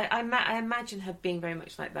is. I imagine her being very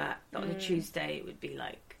much like that. That on a Tuesday it would be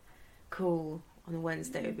like cool. On a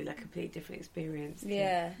Wednesday it would be like a completely different experience.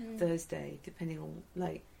 Yeah. Thursday, depending on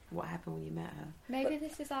like what happened when you met her. Maybe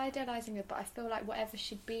this is idealising her, but I feel like whatever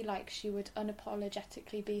she'd be like, she would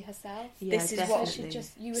unapologetically be herself. Yeah, this is definitely. What she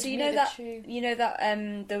just. You would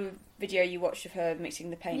the video you watched of her mixing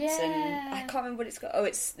the paints, and I can't remember what it's called. Oh,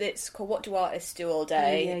 it's called "What Do Artists Do All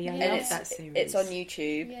Day?" Yeah, and I love that series. It's on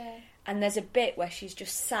YouTube. Yeah. And there's a bit where she's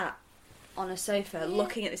just sat on a sofa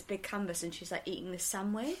looking at this big canvas, and she's like eating this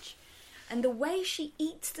sandwich, and the way she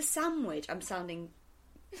eats the sandwich, I'm sounding.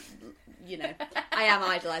 I am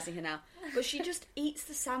idolising her now. But she just eats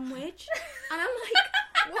the sandwich. And I'm like,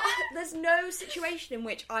 There's no situation in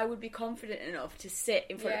which I would be confident enough to sit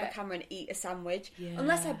in front of a camera and eat a sandwich. Yeah.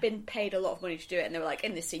 Unless I'd been paid a lot of money to do it and they were like,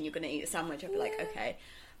 in this scene you're going to eat a sandwich. I'd be like, okay.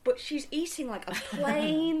 But she's eating like a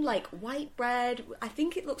plain, like white bread. I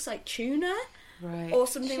think it looks like tuna. Right. Or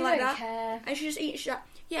something She like don't that. care. And she just eats, she's like,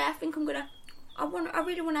 yeah, I think I'm going to... I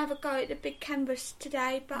really want to have a go at the big canvas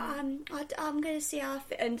today, but I'm going to see how I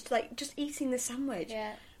fit. And like just eating the sandwich.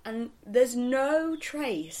 Yeah. And there's no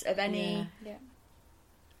trace of any... Yeah.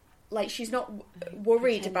 Like, she's not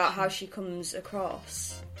worried about how she comes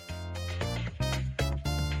across.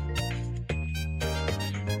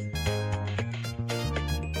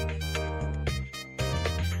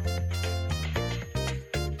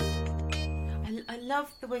 I love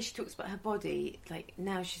the way she talks about her body, like,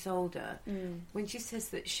 now she's older. When she says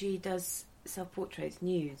that she does self-portraits,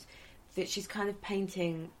 nudes, that she's kind of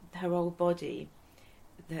painting her old body,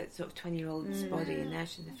 the sort of 20-year-old's body, and now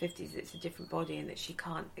she's in the 50s, it's a different body, and that she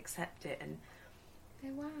can't accept it. And Oh,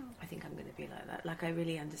 wow. I think I'm going to be like that. Like, I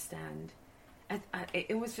really understand.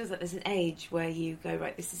 It always feels like there's an age where you go,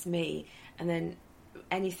 right, this is me, and then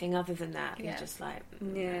anything other than that, you're just like,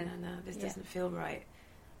 no, this doesn't feel right.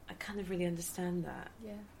 I kind of really understand that.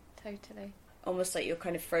 Yeah, totally. Almost like you're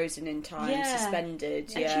kind of frozen in time,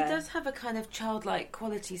 suspended. And she does have a kind of childlike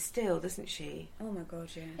quality still, doesn't she? Oh my god,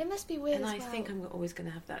 yeah. It must be weird And as I well. think I'm always going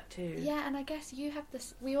to have that too. Yeah, and I guess you have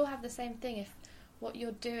this. We all have the same thing. If what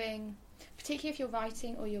you're doing, particularly if you're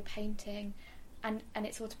writing or you're painting, and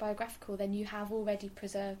it's autobiographical, then you have already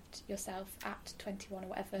preserved yourself at 21 or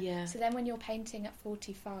whatever. Yeah. So then when you're painting at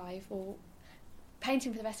 45 or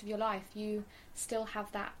painting for the rest of your life, you still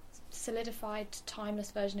have that solidified, timeless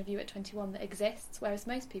version of you at 21 that exists. Whereas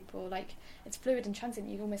most people, like, it's fluid and transient.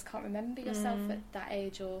 You almost can't remember yourself at that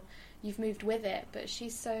age, or you've moved with it. But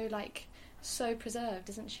she's so preserved,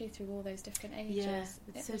 isn't she, through all those different ages? Yeah,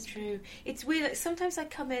 it's so true. It's weird. Like, sometimes I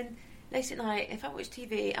come in late at night. If I watch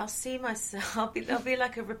TV, I'll see myself. There'll be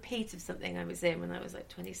like a repeat of something I was in when I was like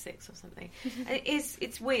 26 or something. And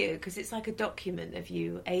it's weird because it's like a document of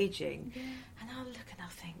you aging. Yeah. And I'll look and I'll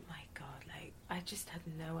think, my God, like, I just had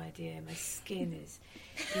no idea. My skin is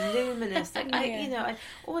luminous. Like,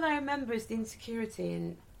 all I remember is the insecurity,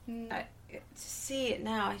 and to see it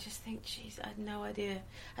now, I just think, geez, I had no idea.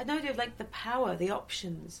 I had no idea of, like, the power, the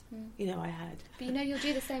options, I had. But you'll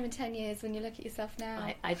do the same in 10 years when you look at yourself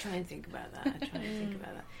now. I try and think about that.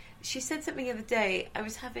 She said something the other day. I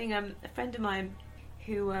was having a friend of mine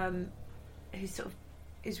who sort of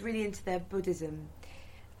is really into their Buddhism.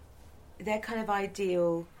 Their kind of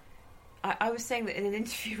ideal. I was saying that in an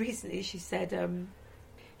interview recently, she said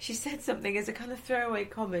something as a kind of throwaway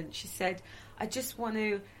comment. She said, I just want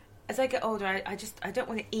to, as I get older, I don't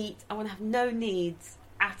want to eat. I want to have no needs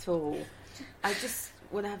at all. I just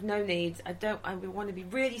want to have no needs. I want to be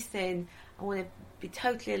really thin. I want to be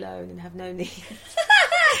totally alone and have no needs.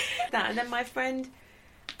 And then my friend,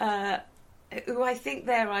 who I think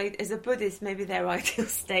as a Buddhist, maybe their ideal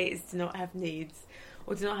state is to not have needs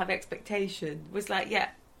or to not have expectation, was like, yeah,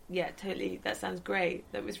 totally, that sounds great.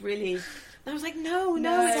 That was really... I was like, no,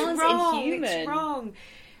 it's sounds wrong. inhuman. It's wrong.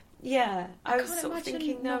 Yeah, I was can't sort of imagine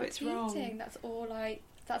thinking, no, not it's wrong. eating. That's all I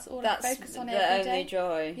focus on the every only day.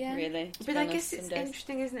 joy, Yeah. really. But I guess it's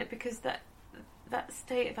interesting, isn't it? Because that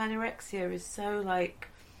state of anorexia is so, like,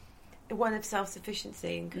 one of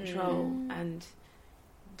self-sufficiency and control and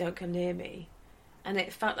don't come near me. And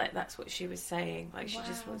it felt like that's what she was saying. Like, she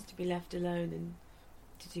just wants to be left alone and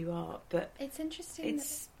to do art. But it's interesting.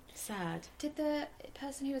 It's sad. Did the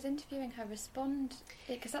person who was interviewing her respond?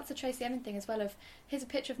 Because that's the Tracey Emin thing as well. Of here's a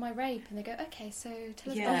picture of my rape, and they go, okay, so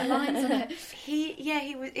tell us about the lines on it. He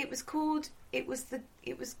was. It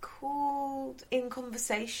was called In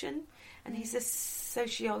Conversation, and he's a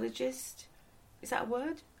sociologist. Is that a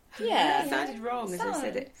word? Yeah. It sounded wrong as I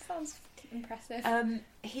said it. Sounds impressive.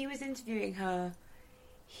 He was interviewing her.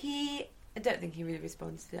 I don't think he really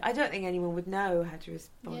responds to it. I don't think anyone would know how to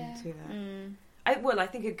respond to that. I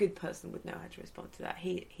think a good person would know how to respond to that.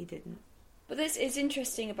 He didn't. But this is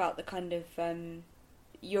interesting about the kind of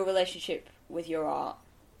your relationship with your art.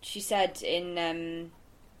 She said in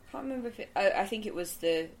I can't remember if I think it was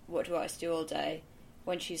the What Do Artists Do All Day,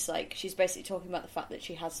 when she's basically talking about the fact that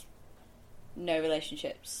she has no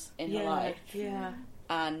relationships in her life,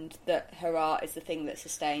 and that her art is the thing that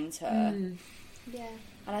sustains her. Yeah.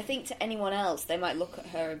 And I think to anyone else, they might look at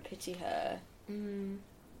her and pity her.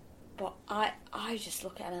 But I just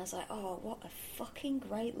look at her and I was like, oh, what a fucking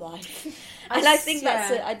great life. And I think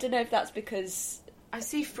I don't know if that's because... I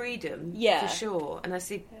see freedom, for sure, and I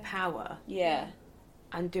see power. Yeah.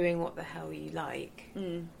 And doing what the hell you like.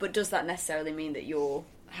 But does that necessarily mean that you're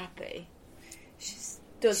happy?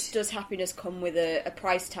 Does happiness come with a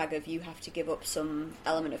price tag of you have to give up some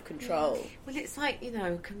element of control? Yeah. Well, it's like,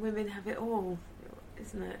 can women have it all?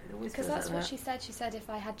 Isn't it? Because that's what she said. She said if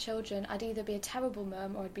I had children, I'd either be a terrible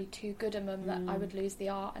mum or I'd be too good a mum, that I would lose the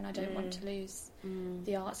art, and I don't want to lose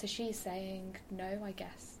the art. So she's saying no, I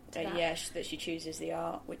guess. That she chooses the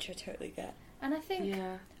art, which I totally get. And I think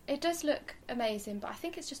it does look amazing, but I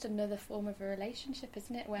think it's just another form of a relationship,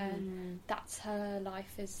 isn't it? Where that's her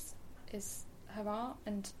life is her art,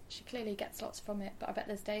 and she clearly gets lots from it. But I bet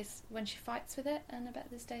there's days when she fights with it, and I bet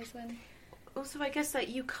there's days when. Also, I guess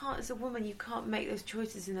you can't, as a woman, you can't make those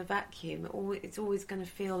choices in a vacuum. It's always going to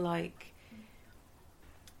feel like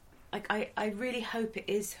I really hope it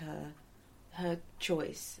is her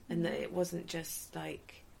choice, and that it wasn't just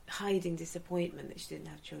like hiding disappointment that she didn't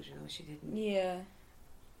have children or she didn't. Yeah.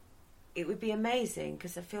 It would be amazing,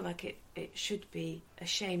 because I feel like it should be a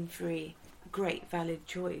shame-free, great, valid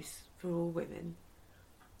choice for all women.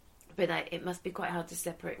 But it must be quite hard to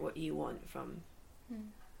separate what you want from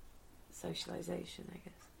socialisation, I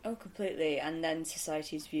guess. Oh, completely. And then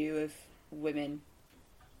society's view of women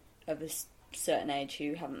of a certain age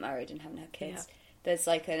who haven't married and haven't had kids. Yeah. There's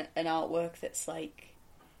like an artwork that's like,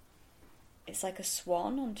 it's like a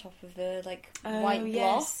swan on top of the white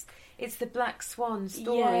block. It's the Black Swan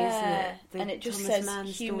story, isn't it? And it just Thomas says Mann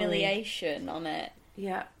humiliation on it.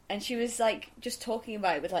 Yeah. And she was like just talking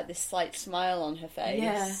about it with like this slight smile on her face.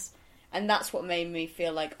 Yeah. And that's what made me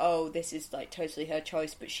feel like, oh, this is like totally her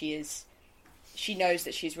choice, but she knows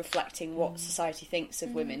that she's reflecting what society thinks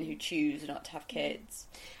of women who choose not to have kids.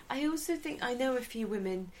 I also think I know a few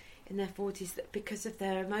women in their 40s that, because of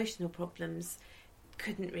their emotional problems,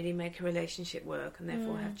 couldn't really make a relationship work and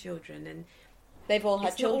therefore have children. And they've all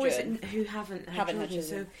had children who haven't had children.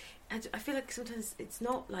 So I feel like sometimes it's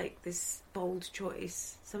not like this bold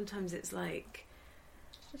choice. Sometimes it's like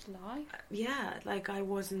it's just life. Yeah, like I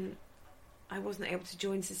wasn't able to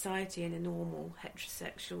join society in a normal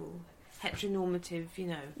heteronormative,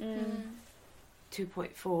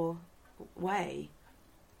 2.4 way,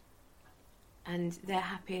 and they're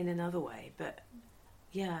happy in another way. But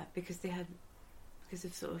because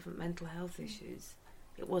of sort of mental health issues,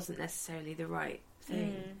 it wasn't necessarily the right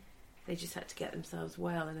thing. They just had to get themselves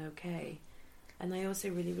well and okay. And I also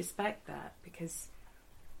really respect that, because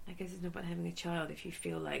I guess it's not about having a child if you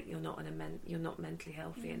feel like you're not mentally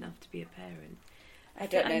healthy enough to be a parent. I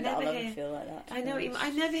don't know that I'll ever feel like that. I know. I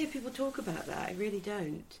never hear people talk about that. I really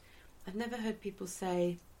don't. I've never heard people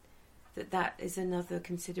say that is another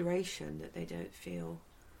consideration, that they don't feel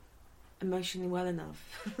emotionally well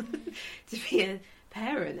enough to be a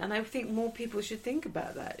parent. And I think more people should think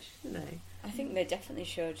about that, shouldn't they? I think they definitely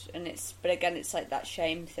should. But again, it's like that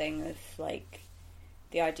shame thing of like,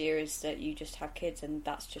 the idea is that you just have kids and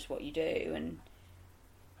that's just what you do. And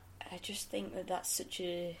I just think that that's such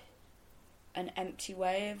an empty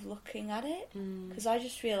way of looking at it, because I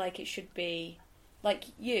just feel like it should be like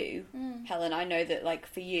you, Helen. I know that like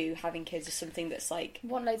for you, having kids is something that's like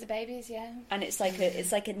want loads of babies, and it's like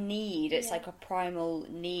a need. It's like a primal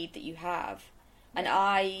need that you have, and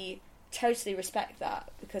I totally respect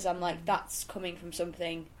that, because I'm like, that's coming from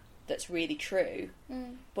something that's really true.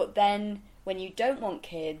 But then when you don't want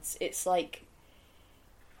kids, it's like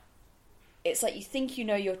you think you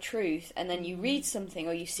know your truth, and then you read something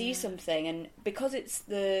or you see something, and because it's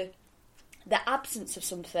the absence of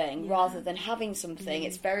something rather than having something,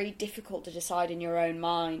 it's very difficult to decide in your own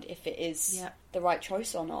mind if it is the right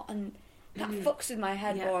choice or not. And that fucks with my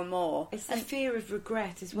head more and more. It's the fear of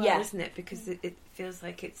regret as well, isn't it? Because it feels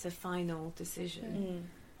like it's a final decision.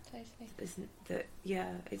 Totally. Isn't that?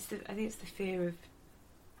 I think it's the fear of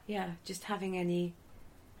just having any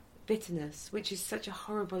bitterness, which is such a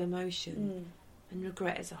horrible emotion, and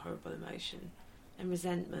regret is a horrible emotion, and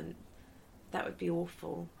resentment, that would be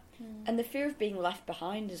awful. And the fear of being left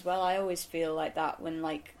behind as well. I always feel like that when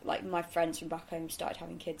like my friends from back home started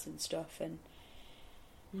having kids and stuff, and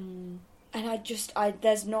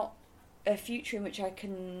there's not a future in which I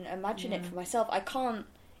can imagine it for myself. I can't.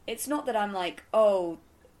 It's not that I'm like, oh,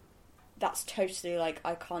 that's totally like,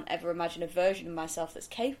 I can't ever imagine a version of myself that's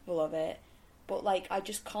capable of it. But like, I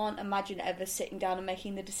just can't imagine ever sitting down and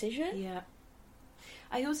making the decision. Yeah.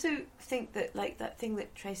 I also think that like that thing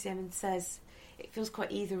that Tracey Emin says, it feels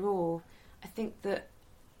quite either or. I think that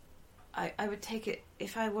I would take it,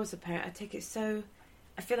 if I was a parent, I'd take it so,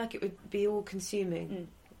 I feel like it would be all consuming,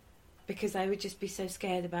 because I would just be so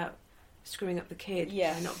scared about screwing up the kid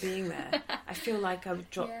by not being there. I feel like I would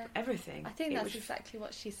drop everything. I think that's exactly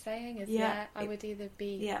what she's saying, is I would either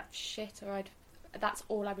be shit or I'd that's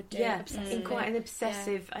all I would do. Yeah, obsessively. in quite an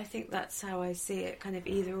obsessive. I think that's how I see it, kind of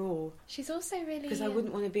either or. She's also really, because I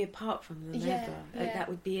wouldn't want to be apart from them ever. Like, that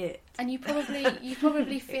would be it. And you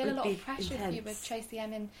probably feel a lot of pressure if you with Tracey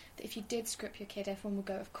Emin, that if you did script your kid, everyone will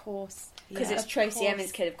go, of course, because it's Tracey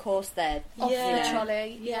Emin's kid. Of course, they're off the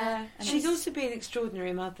trolley. Yeah, and she's also been an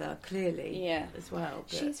extraordinary mother, clearly. Yeah, as well.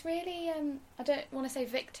 But she's really. I don't want to say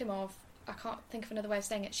victim of. I can't think of another way of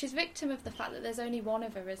saying it. She's victim of the fact that there's only one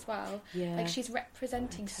of her as well. Yeah. Like, she's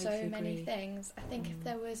representing so many things. I think if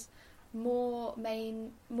there was more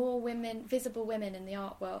women, visible women in the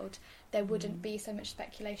art world, there wouldn't be so much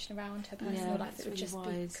speculation around her personal life. It would just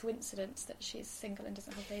be coincidence that she's single and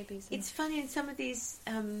doesn't have babies. It's funny in some of these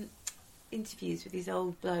interviews with these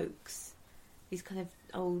old blokes, these kind of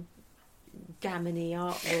old gammony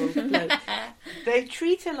art world blokes, they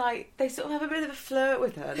treat her like, they sort of have a bit of a flirt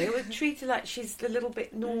with her. They always treat her like she's a little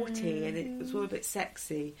bit naughty and it's all a bit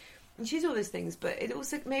sexy, and she's all those things, but it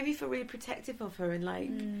also made me feel really protective of her and like,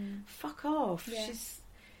 fuck off.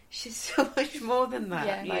 She's so much more than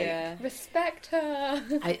that. Respect her.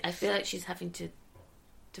 I feel like she's having to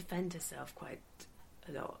defend herself quite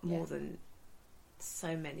a lot more than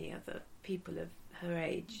so many other people of her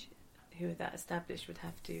age who are that established would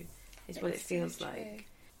have to. Is what it feels so like.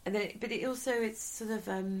 And then, but it also, it's sort of,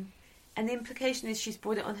 and the implication is she's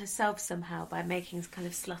brought it on herself somehow by making kind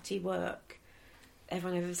of slutty work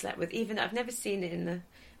everyone ever slept with. Even I've never seen it in the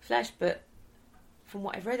flesh, but from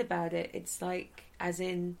what I've read about it, it's like, as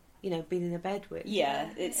in, you know, being in a bed with. Yeah,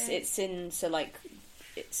 it's in, so like,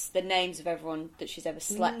 it's the names of everyone that she's ever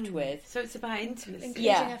slept with. So it's about intimacy.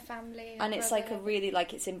 Including her family. And it's like a really,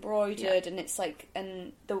 like, it's embroidered, and it's like,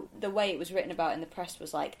 and the way it was written about in the press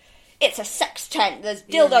was like, it's a sex tent, there's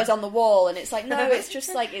dildos on the wall, and it's like, no, it's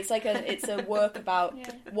just like, it's a work about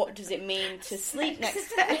what does it mean to sleep next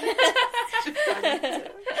to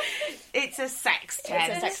It's a sex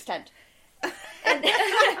tent. It's a sex tent.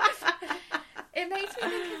 It makes me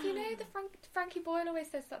think of, you know, the Frankie Boyle always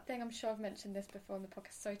says that thing, I'm sure I've mentioned this before on the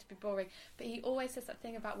podcast, sorry to be boring, but he always says that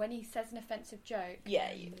thing about when he says an offensive joke,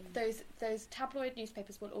 those tabloid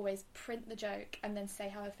newspapers will always print the joke and then say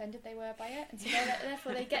how offended they were by it, and so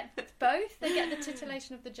therefore they get both, they get the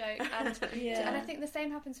titillation of the joke, and I think the same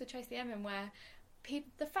happens with Tracey Emin, where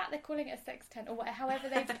the fact they're calling it a sex tent, or however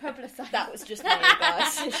they've publicised that was just me,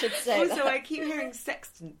 guys. I should say. Also, that. I keep hearing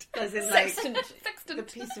sextant, as in like sextant. The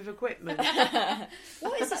piece of equipment.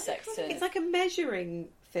 What is a sextant? It's like a measuring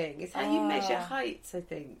thing. It's how you measure heights, I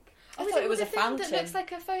think. I thought it was a fountain. That looks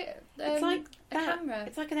like a photo. It's like a camera.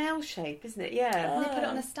 It's like an L shape, isn't it? Yeah. And they put it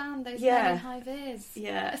on a stand. Those men in high vis.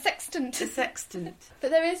 Yeah. A sextant. A sextant.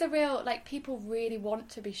 But there is a real, like, people really want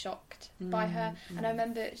to be shocked by her. And I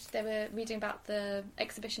remember they were reading about the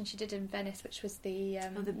exhibition she did in Venice, which was the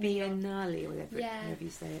the Biennale, or whatever however you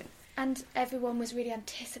say it. And everyone was really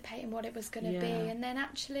anticipating what it was going to be, and then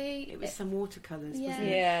actually it was some watercolours, wasn't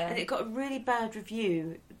it? Yeah. And it got a really bad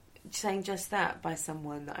review, saying just that, by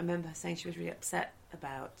someone that I remember her saying she was really upset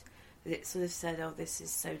about. That it sort of said, "Oh, this is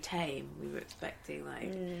so tame. We were expecting like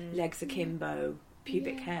legs akimbo,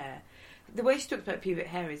 pubic hair." The way she talks about pubic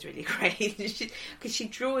hair is really great, because she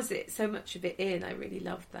draws it, so much of it in. I really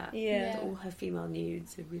love that. Yeah. All her female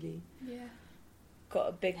nudes are really got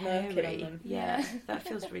a big merkin on them. Yeah, that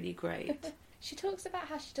feels really great. She talks about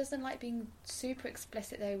how she doesn't like being super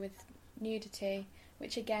explicit though with nudity,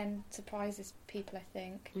 which again surprises people, I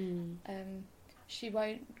think. She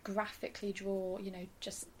won't graphically draw, you know,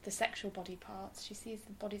 just the sexual body parts. She sees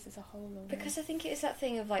the bodies as a whole. Because I think it is that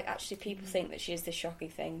thing of, like, actually people think that she is this shocking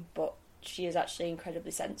thing, but she is actually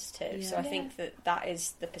incredibly sensitive. So I think that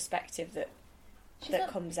is the perspective that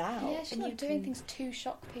comes out. Yeah, she's not doing things to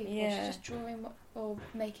shock people. She's just drawing or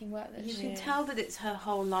making work that you can tell that it's her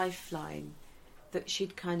whole lifeline, that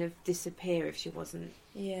she'd kind of disappear if she wasn't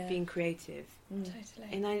being creative. Totally.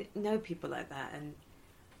 And I know people like that, and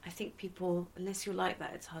I think people, unless you're like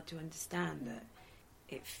that, it's hard to understand that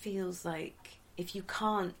it feels like if you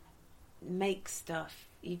can't make stuff,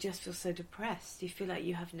 you just feel so depressed. You feel like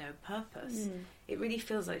you have no purpose. It really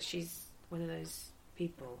feels like she's one of those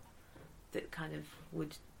people that kind of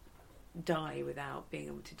would die without being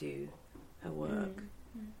able to do her work.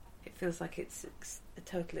 It feels like it's a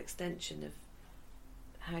total extension of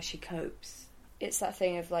how she copes. It's that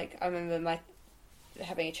thing of, like, I remember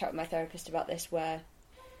having a chat with my therapist about this, where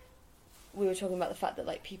we were talking about the fact that,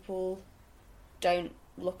 like, people don't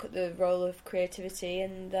look at the role of creativity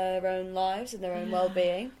in their own lives and their own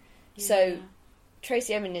well-being. So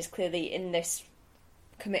Tracey Emin is clearly in this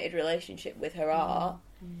committed relationship with her art,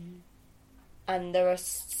 and there are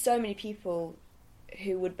so many people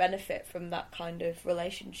who would benefit from that kind of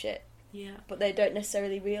relationship, but they don't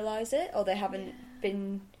necessarily realise it, or they haven't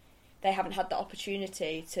had the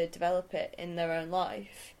opportunity to develop it in their own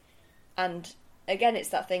life. And again, it's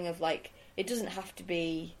that thing of like, it doesn't have to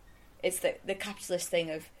be, it's the capitalist thing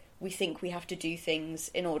of, we think we have to do things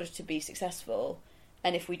in order to be successful,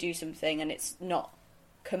 and if we do something and it's not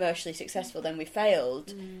commercially successful, then we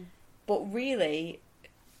failed. But really,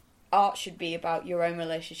 art should be about your own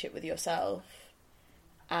relationship with yourself,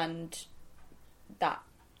 and that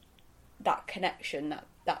connection,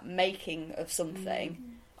 that making of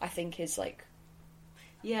something, I think is like...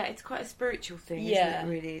 Yeah, it's quite a spiritual thing, isn't it,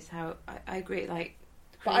 really? Is how I agree, like...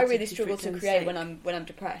 But I really struggle to create when I'm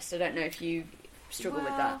depressed. I don't know if you struggle with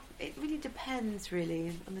that. It really depends,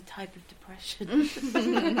 really, on the type of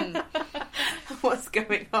depression. What's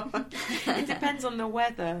going on. It depends on the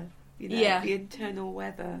weather, the internal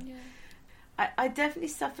weather. Yeah. I definitely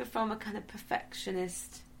suffer from a kind of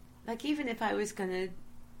perfectionist. Like, even if I was going to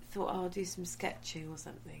thought, I'll do some sketching or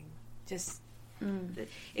something, just...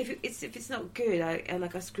 If it's not good,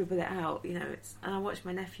 I scribble it out, and I watch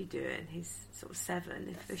my nephew do it, and he's sort of 7.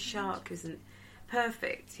 If the shark isn't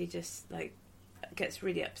perfect, he just like gets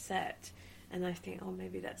really upset, and I think, oh,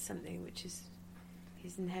 maybe that's something which is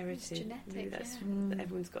he's inherited. It's genetic. Maybe that's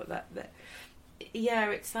everyone's got that. But yeah,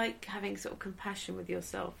 it's like having sort of compassion with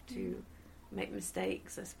yourself to make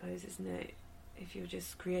mistakes, I suppose, isn't it? If you're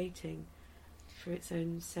just creating for its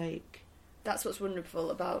own sake. That's what's wonderful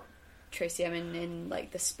about Tracey Emin in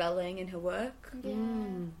like the spelling in her work.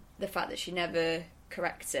 The fact that she never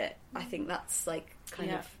corrects it, I think that's like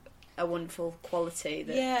kind of a wonderful quality.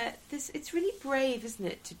 That it's really brave, isn't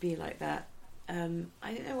it, to be like that? I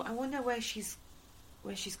don't know. I wonder where she's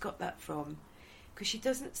got that from, because she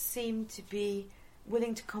doesn't seem to be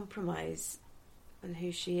willing to compromise on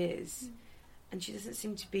who she is, and she doesn't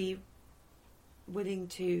seem to be willing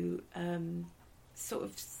to sort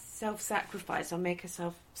of self-sacrifice or make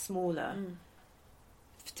herself smaller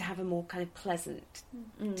to have a more kind of pleasant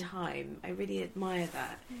time. I really admire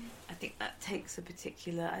that. I think that takes a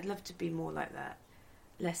particular... I'd love to be more like that.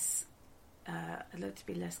 Less... I'd love to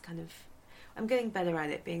be less kind of... I'm getting better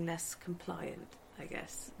at it, being less compliant, I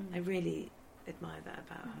guess. I really admire that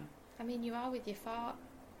about her. I mean, you are with your fart,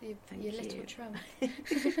 your little trunk.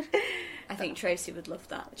 I think Tracey would love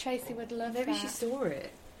that. Tracey would love Maybe that. she saw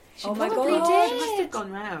it. She my probably God. did. She must have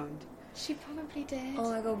gone round. She probably did.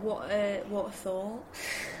 Oh my God, what a thought.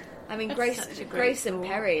 I mean, Grace and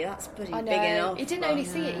Perry, that's pretty big enough. He didn't only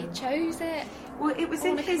see it, he chose it. Well, it was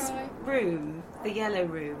in his room, the yellow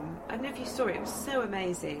room. I don't know if you saw it. It was so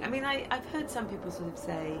amazing. I mean, I've heard some people sort of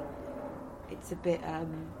say it's a bit...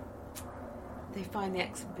 they find the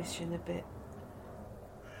exhibition a bit...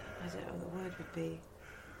 I don't know what the word would be.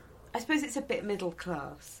 I suppose it's a bit middle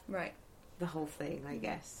class. Right. The whole thing, I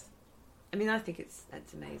guess. I mean, I think it's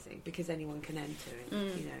amazing because anyone can enter,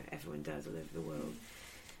 and everyone does all over the world.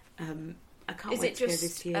 I can't wait to go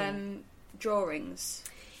this year. Is it just drawings?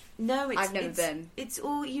 No, I've never been. It's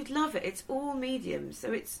all, you'd love it. It's all mediums,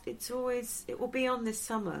 so it's always, it will be on this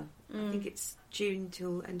summer. I think it's June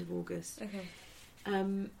till end of August.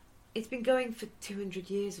 Okay. It's been going for 200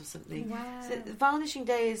 years or something. Wow. So the Varnishing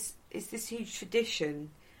Day is this huge tradition.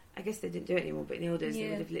 I guess they didn't do it anymore, but in the old days they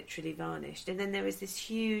would have literally varnished. And then there was this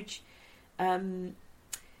huge...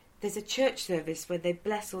 there's a church service where they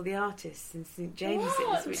bless all the artists in St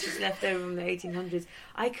James's, which is left over from the 1800s.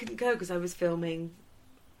 I couldn't go because I was filming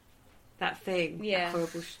that thing, that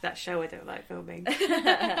horrible that show I don't like filming.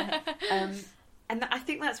 And I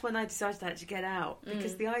think that's when I decided I had to get out,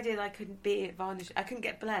 because the idea that I couldn't be at Varnish, I couldn't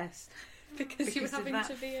get blessed because you were having of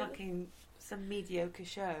that to be fucking some mediocre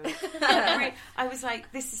show. I was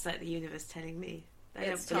like, this is like the universe telling me they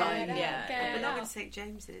It's don't belong time, here. yeah. I belong in St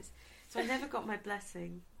James's, so I never got my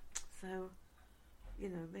blessing. So,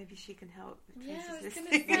 maybe she can help. Yeah, I was going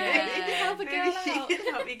to say, help a girl she out.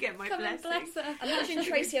 can help me get my Come and blessing. bless her. Imagine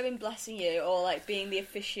Tracey Emin blessing you, or like being the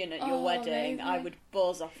officiant at your wedding. Amazing. I would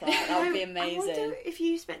buzz off that. That would be amazing. I wonder if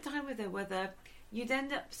you spent time with her, whether you'd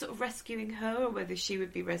end up sort of rescuing her, or whether she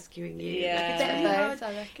would be rescuing you. Yeah. Like, it's really hard.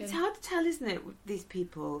 I reckon. It's hard to tell, isn't it, with these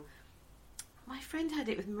people? My friend had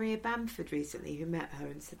it with Maria Bamford recently, who met her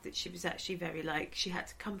and said that she was actually very she had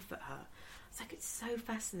to comfort her. It's like, it's so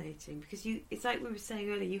fascinating, because it's like we were saying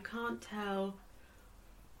earlier, you can't tell,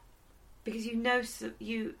 because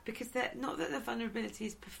because not that the vulnerability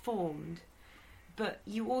is performed, but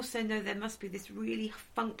you also know there must be this really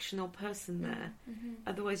functional person there.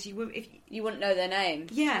 Otherwise you wouldn't know their name.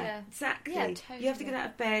 Yeah, exactly. Yeah, totally. You have to get out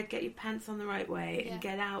of bed, get your pants on the right way, and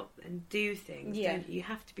get out and do things. Yeah. Don't you? You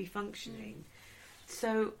have to be functioning.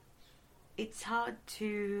 So it's hard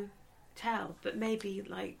to tell, but maybe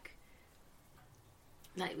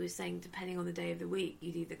like we were saying, depending on the day of the week,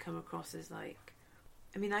 you'd either come across as like,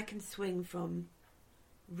 I mean, I can swing from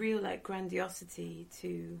real like grandiosity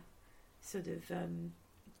to sort of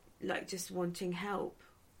like just wanting help.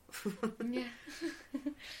 Yeah.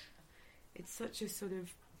 It's such a sort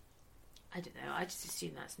of, I don't know, I just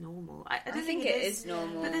assume that's normal. I don't think it is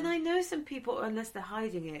normal. But then I know some people, unless they're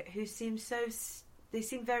hiding it, who seem they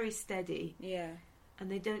seem very steady. Yeah. And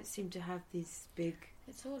they don't seem to have these big...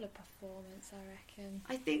 It's all a performance, I reckon.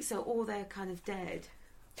 I think so, or they're kind of dead.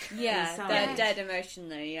 Yeah, inside. they're dead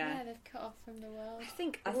emotionally, yeah. Yeah, they've cut off from the world. I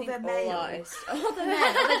think they're all male. artists... Oh, they're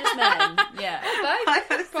men. Are they just men? Yeah.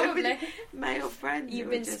 Both, So probably. many male friends. You've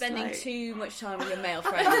who been are just spending like... too much time with your male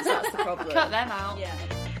friends, that's the problem. Cut them out. Yeah.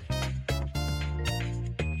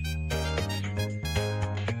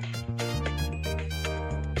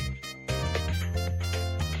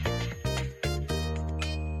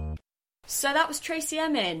 So that was Tracey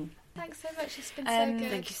Emin. Thanks so much, it's been so good.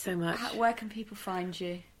 Thank you so much. Where can people find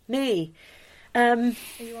you? Me? Are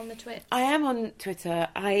you on the Twits? I am on Twitter.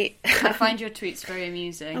 I find your tweets very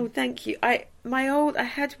amusing. Oh, thank you. I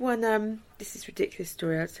had one. This is a ridiculous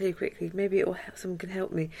story. I'll tell you quickly. Maybe someone can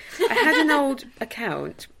help me. I had an old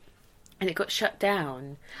account, and it got shut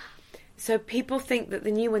down. So people think that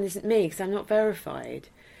the new one isn't me because I'm not verified.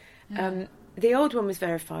 The old one was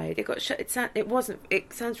verified. It got shut. It wasn't.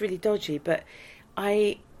 It sounds really dodgy, but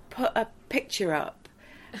I put a picture up,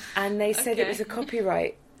 and they said it was a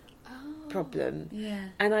copyright problem. Yeah.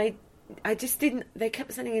 And I just didn't. They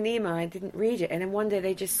kept sending an email. I didn't read it, and then one day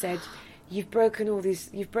they just said, "You've broken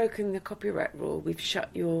You've broken the copyright rule. We've shut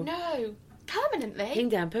your No, permanently. thing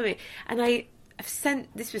down permanently." And I've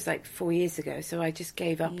sent. This was like 4 years ago, so I just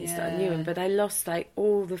gave up and started a new one. But I lost like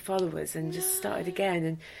all the followers and just started again.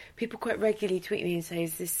 And people quite regularly tweet me and say,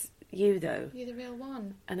 "Is this you though?" You're the real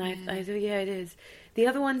one. And I thought, yeah, it is. The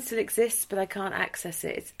other one still exists, but I can't access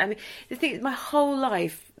it. I mean, the thing is, my whole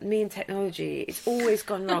life, me and technology, it's always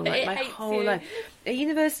gone wrong. Like my whole life. At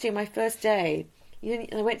university, on my first day, I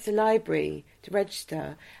went to the library to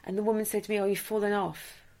register, and the woman said to me, "Oh, you've fallen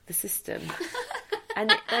off the system." And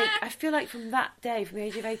I feel like from that day, from the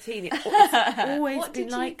age of 18, it's always been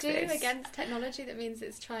like this. What did you do against technology that means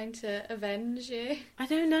it's trying to avenge you? I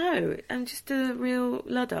don't know. I'm just a real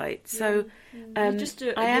Luddite. So You're just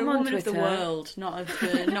I am a on woman Twitter. of the world, not of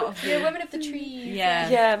the. You're a woman of the trees. Yeah.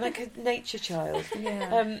 Yeah, I'm like a nature child.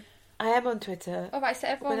 Yeah. I am on Twitter. All right, so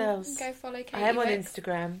everyone What else? go follow Katy. I am on Wicks.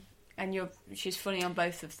 Instagram. And she's funny on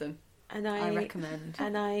both of them. And I recommend.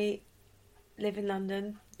 And I live in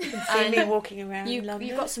London. You can see me walking around in London.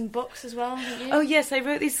 You've got some books as well, haven't you? Oh, yes, I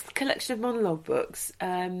wrote this collection of monologue books.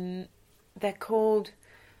 They're called...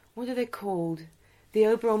 What are they called? The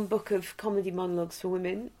Oberon Book of Comedy Monologues for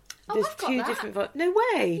Women. Oh, There's I've got two that. different... No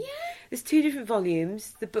way! Yeah. There's 2 different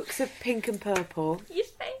volumes. The books are pink and purple. You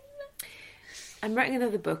think? I'm writing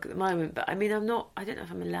another book at the moment, but I mean, I don't know if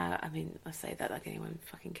I'm allowed. I mean, I say that like anyone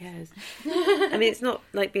fucking cares. I mean, it's not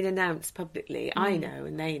like been announced publicly. I know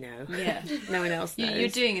and they know. Yeah. No one else knows. You're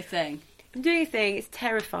doing a thing. I'm doing a thing. It's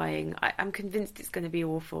terrifying. I'm convinced it's going to be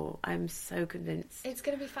awful. I'm so convinced. It's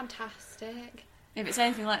going to be fantastic. If it's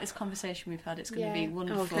anything like this conversation we've had, it's going to be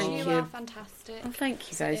wonderful. Oh, thank You you. are fantastic. Oh, thank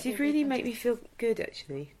you So guys. it You've will be really made me feel good,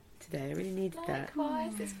 actually, today. I really needed that.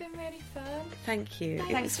 Likewise, it's been really fun. Thank you.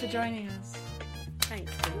 Thanks for joining us. Thank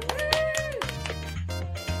you.